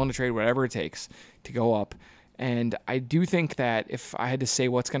picks. I'm willing to trade whatever it takes to go up. And I do think that if I had to say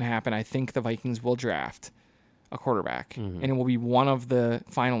what's going to happen, I think the Vikings will draft a quarterback, and it will be one of the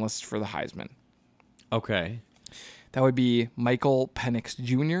finalists for the Heisman. Okay. That would be Michael Penix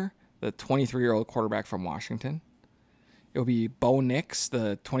Jr., the 23-year-old quarterback from Washington. It will be Bo Nix,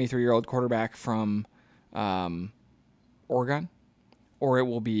 the 23-year-old quarterback from Oregon. Or it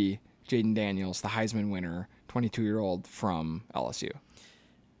will be Jaden Daniels, the Heisman winner, 22-year-old from LSU.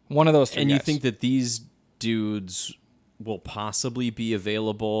 One of those three And you guys. think that these dudes will possibly be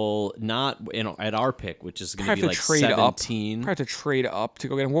available at our pick, which is going to Probably be have like to trade 17. up. Probably have to trade up to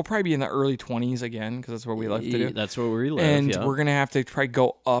go get him. We'll probably be in the early 20s again because that's what we like to do. That's where we live, And yeah. we're going to have to probably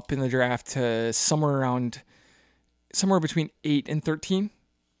go up in the draft to somewhere between 8 and 13.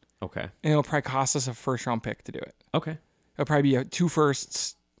 Okay. And it'll probably cost us a first-round pick to do it. Okay. It'll probably be 2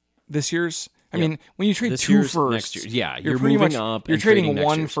 firsts this year's. I Yep. mean, when you trade This 2 year's, firsts, next year. Yeah, you're pretty moving much, up You're and trading trading next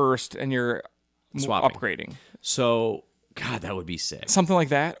one year's. first and you're Swapping. upgrading. So, God, that would be sick. Something like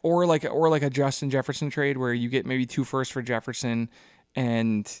that, or like a Justin Jefferson trade where you get maybe 2 firsts for Jefferson,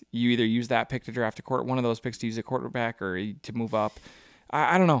 and you either use that pick to draft one of those picks to use a quarterback or to move up.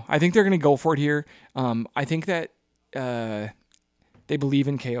 I don't know. I think they're going to go for it here. I think that they believe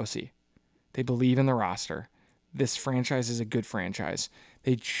in KOC. They believe in the roster. This franchise is a good franchise.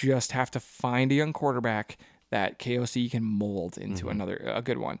 They just have to find a young quarterback that KOC can mold into a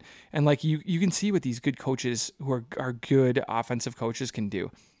good one. And like you can see what these good coaches who are good offensive coaches can do.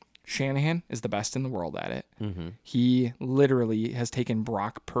 Shanahan is the best in the world at it. Mm-hmm. He literally has taken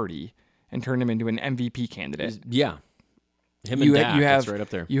Brock Purdy and turned him into an MVP candidate. Yeah. Him and Dak, that's right up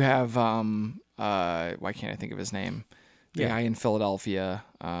there. You have why can't I think of his name? The guy in Philadelphia.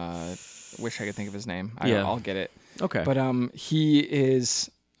 Wish I could think of his name. I'll get it. Okay. But he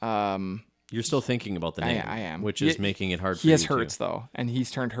is You're still thinking about the name. I am. Which is making it hard for he you has too. Hurts though, and he's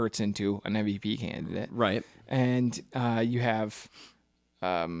turned Hurts into an MVP candidate. Right. And you have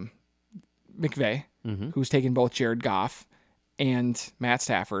McVay, Mm-hmm. who's taken both Jared Goff and Matt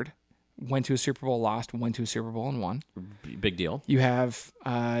Stafford, went to a Super Bowl, lost, went to a Super Bowl and won. Big deal. You have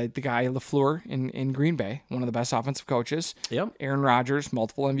the guy LaFleur in Green Bay, one of the best offensive coaches. Yep. Aaron Rodgers,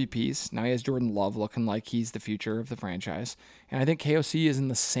 multiple MVPs. Now he has Jordan Love looking like he's the future of the franchise. And I think KOC is in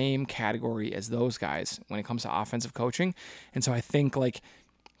the same category as those guys when it comes to offensive coaching. And so I think like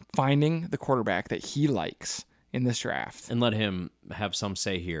finding the quarterback that he likes in this draft. And let him have some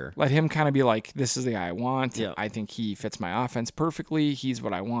say here. Let him kind of be like, this is the guy I want. Yeah. I think he fits my offense perfectly. He's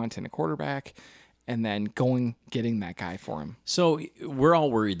what I want in a quarterback. And then getting that guy for him. So we're all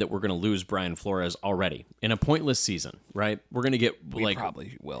worried that we're going to lose Brian Flores already in a pointless season, right? We're going to get We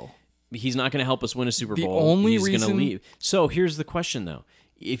probably will. He's not going to help us win a Super Bowl. Only he's going reason- to leave. So here's the question, though: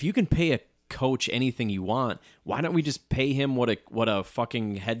 if you can pay a coach anything you want, why don't we just pay him what a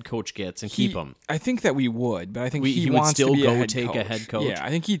fucking head coach gets and keep him? I think that we would, but I think He would wants still to be go a head take coach. a head coach? Yeah, I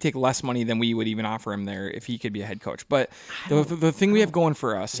think he'd take less money than we would even offer him there if he could be a head coach. But the thing we have going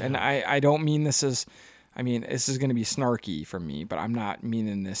for us, and I don't mean this as, I mean this is going to be snarky from me, but I'm not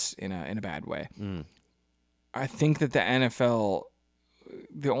meaning this in a bad way. I think that the NFL,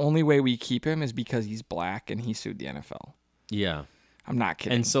 the only way we keep him is because he's black and he sued the NFL. Yeah. I'm not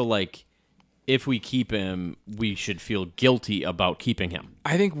kidding. And so, like, if we keep him, we should feel guilty about keeping him.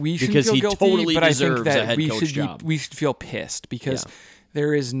 I think we should Because feel he guilty, totally but I think deserves that a head coach job. we should feel pissed because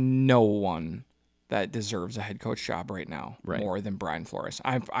there is no one that deserves a head coach job right now more than Brian Flores.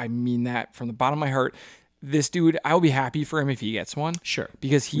 I mean that from the bottom of my heart. This dude, I'll be happy for him if he gets one. Sure.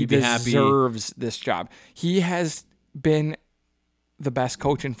 Because he We'd be happy. deserves this job. He has been the best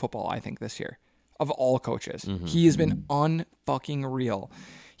coach in football, I think, this year. Of all coaches. He has been unfucking real.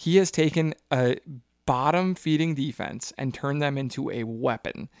 He has taken a bottom-feeding defense and turned them into a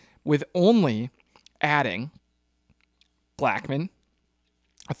weapon with only adding Blackman,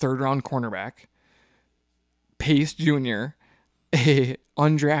 a third-round cornerback, Pace Jr., a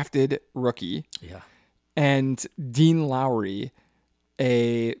undrafted rookie, and Dean Lowry,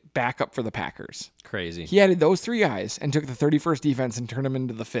 a backup for the Packers. Crazy. He added those 3 guys and took the 31st defense and turned them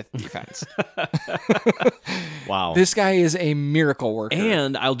into the 5th defense. Wow. This guy is a miracle worker.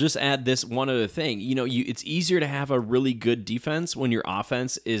 And I'll just add this one other thing. You know, it's easier to have a really good defense when your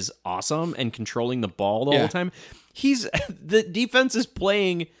offense is awesome and controlling the ball the whole time. The defense is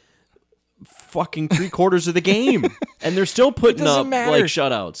playing fucking 3/4 of the game, and they're still putting up like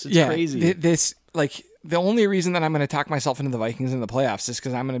shutouts. It's crazy. The only reason that I'm going to talk myself into the Vikings in the playoffs is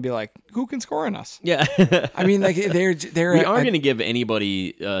because I'm going to be like, who can score on us? Yeah. I mean, like they're we aren't going to give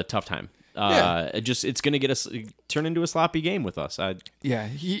anybody a tough time. It's going to get us turn into a sloppy game with us.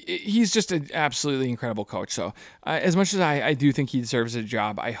 He's just an absolutely incredible coach. So as much as I do think he deserves a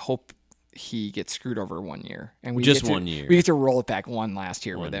job, I hope he gets screwed over 1 year, and we just get to, 1 year. We get to roll it back one last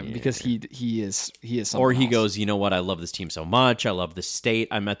year with him year. because he is something or he else. goes, you know what? I love this team so much. I love the state.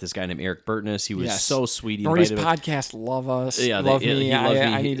 I met this guy named Eric Burtness. He was so sweet. He Nordy's invited podcast love us. Yeah, love me. he loves me.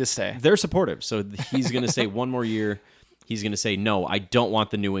 I need to stay. They're supportive, so he's going to say 1 more year. He's going to say, no, I don't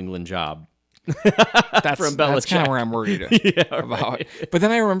want the New England job. That's from that's kind Belichick. of where I'm worried about. But then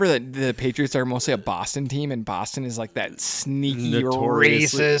I remember that the Patriots are mostly a Boston team, and Boston is like that sneaky,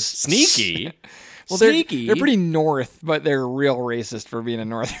 Notoriously racist, sneaky. Well, Sneaky. They're pretty north, but they're real racist for being a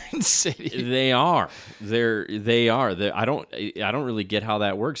northern city. They are. They are. I don't really get how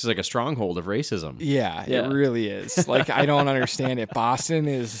that works. It's like a stronghold of racism. Yeah, Yeah. it really is. Like, I don't understand it. Boston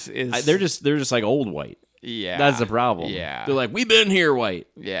is They're just like old white. yeah. That's the problem. Yeah. They're like, we've been here, white.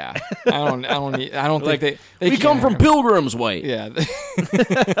 Yeah. I don't think Like, they we can't come from hire him. Pilgrims, white. Yeah.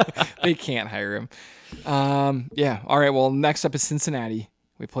 They can't hire him. Yeah. All right. Well, next up is Cincinnati.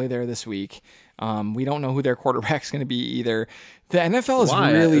 We play there this week. We don't know who their quarterback's going to be either. The NFL is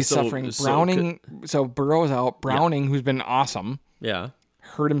Why? really So- suffering. so Browning, so Burrow's out. Browning, who's been awesome, Yeah.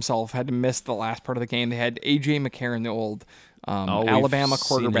 hurt himself, had to miss the last part of the game. They had A.J. McCarron, the old We've Alabama seen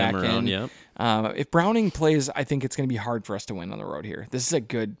quarterback, him around, in. yep. If Browning plays, I think it's going to be hard for us to win on the road here. This is a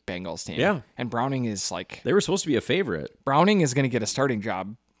good Bengals team. Yeah. And Browning is like, They were supposed to be a favorite. Browning is going to get a starting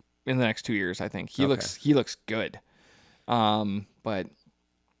job in the next 2 years, I think. He looks good. But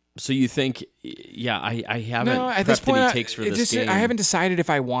So you think? Yeah, I haven't no, at prepped this point, any takes for this game. I haven't decided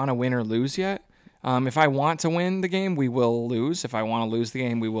if I want to win or lose yet. If I want to win the game, we will lose. If I want to lose the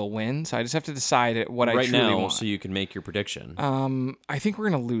game, we will win. So I just have to decide what I right truly now, want. so you can make your prediction. I think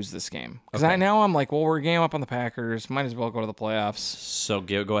we're going to lose this game. Because Okay. now I'm like, well, we're a game up on the Packers. Might as well go to the playoffs. So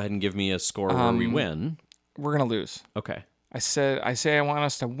go ahead and give me a score where we win. We're going to lose. Okay. I say I want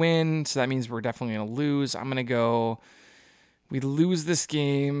us to win, so that means we're definitely going to lose. I'm going to go, we lose this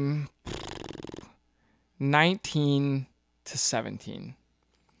game 19-17.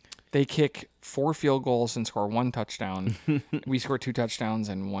 They kick 4 field goals and score 1 touchdown. We score 2 touchdowns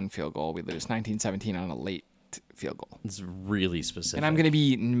and 1 field goal. We lose 19-17 on a late field goal. It's really specific. And I'm going to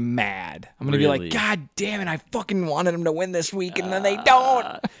be mad. I'm going to be Really? like, God damn it, I fucking wanted them to win this week, and then they don't.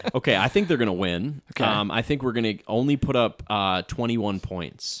 Okay, I think they're going to win. Okay. I think we're going to only put up 21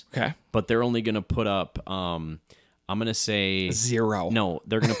 points. Okay. But they're only going to put up, I'm going to say... 0. No,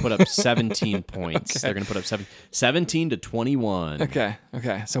 they're going to put up 17 points. Okay. They're going to put up 17 to 21. Okay.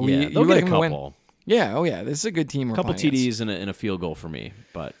 So Yeah, you they'll like get a them to win? couple. Yeah. Oh, yeah. This is a good team. A We're couple playing against. TDs and a field goal for me,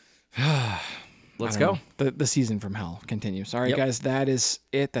 but let's I go. don't know. The season from hell continues. All right, Yep. guys, that is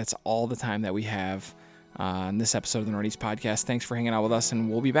it. That's all the time that we have on this episode of the Northeast Podcast. Thanks for hanging out with us, and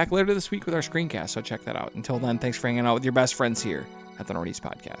we'll be back later this week with our screencast, so check that out. Until then, thanks for hanging out with your best friends here at the Northeast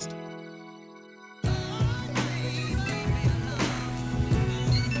Podcast.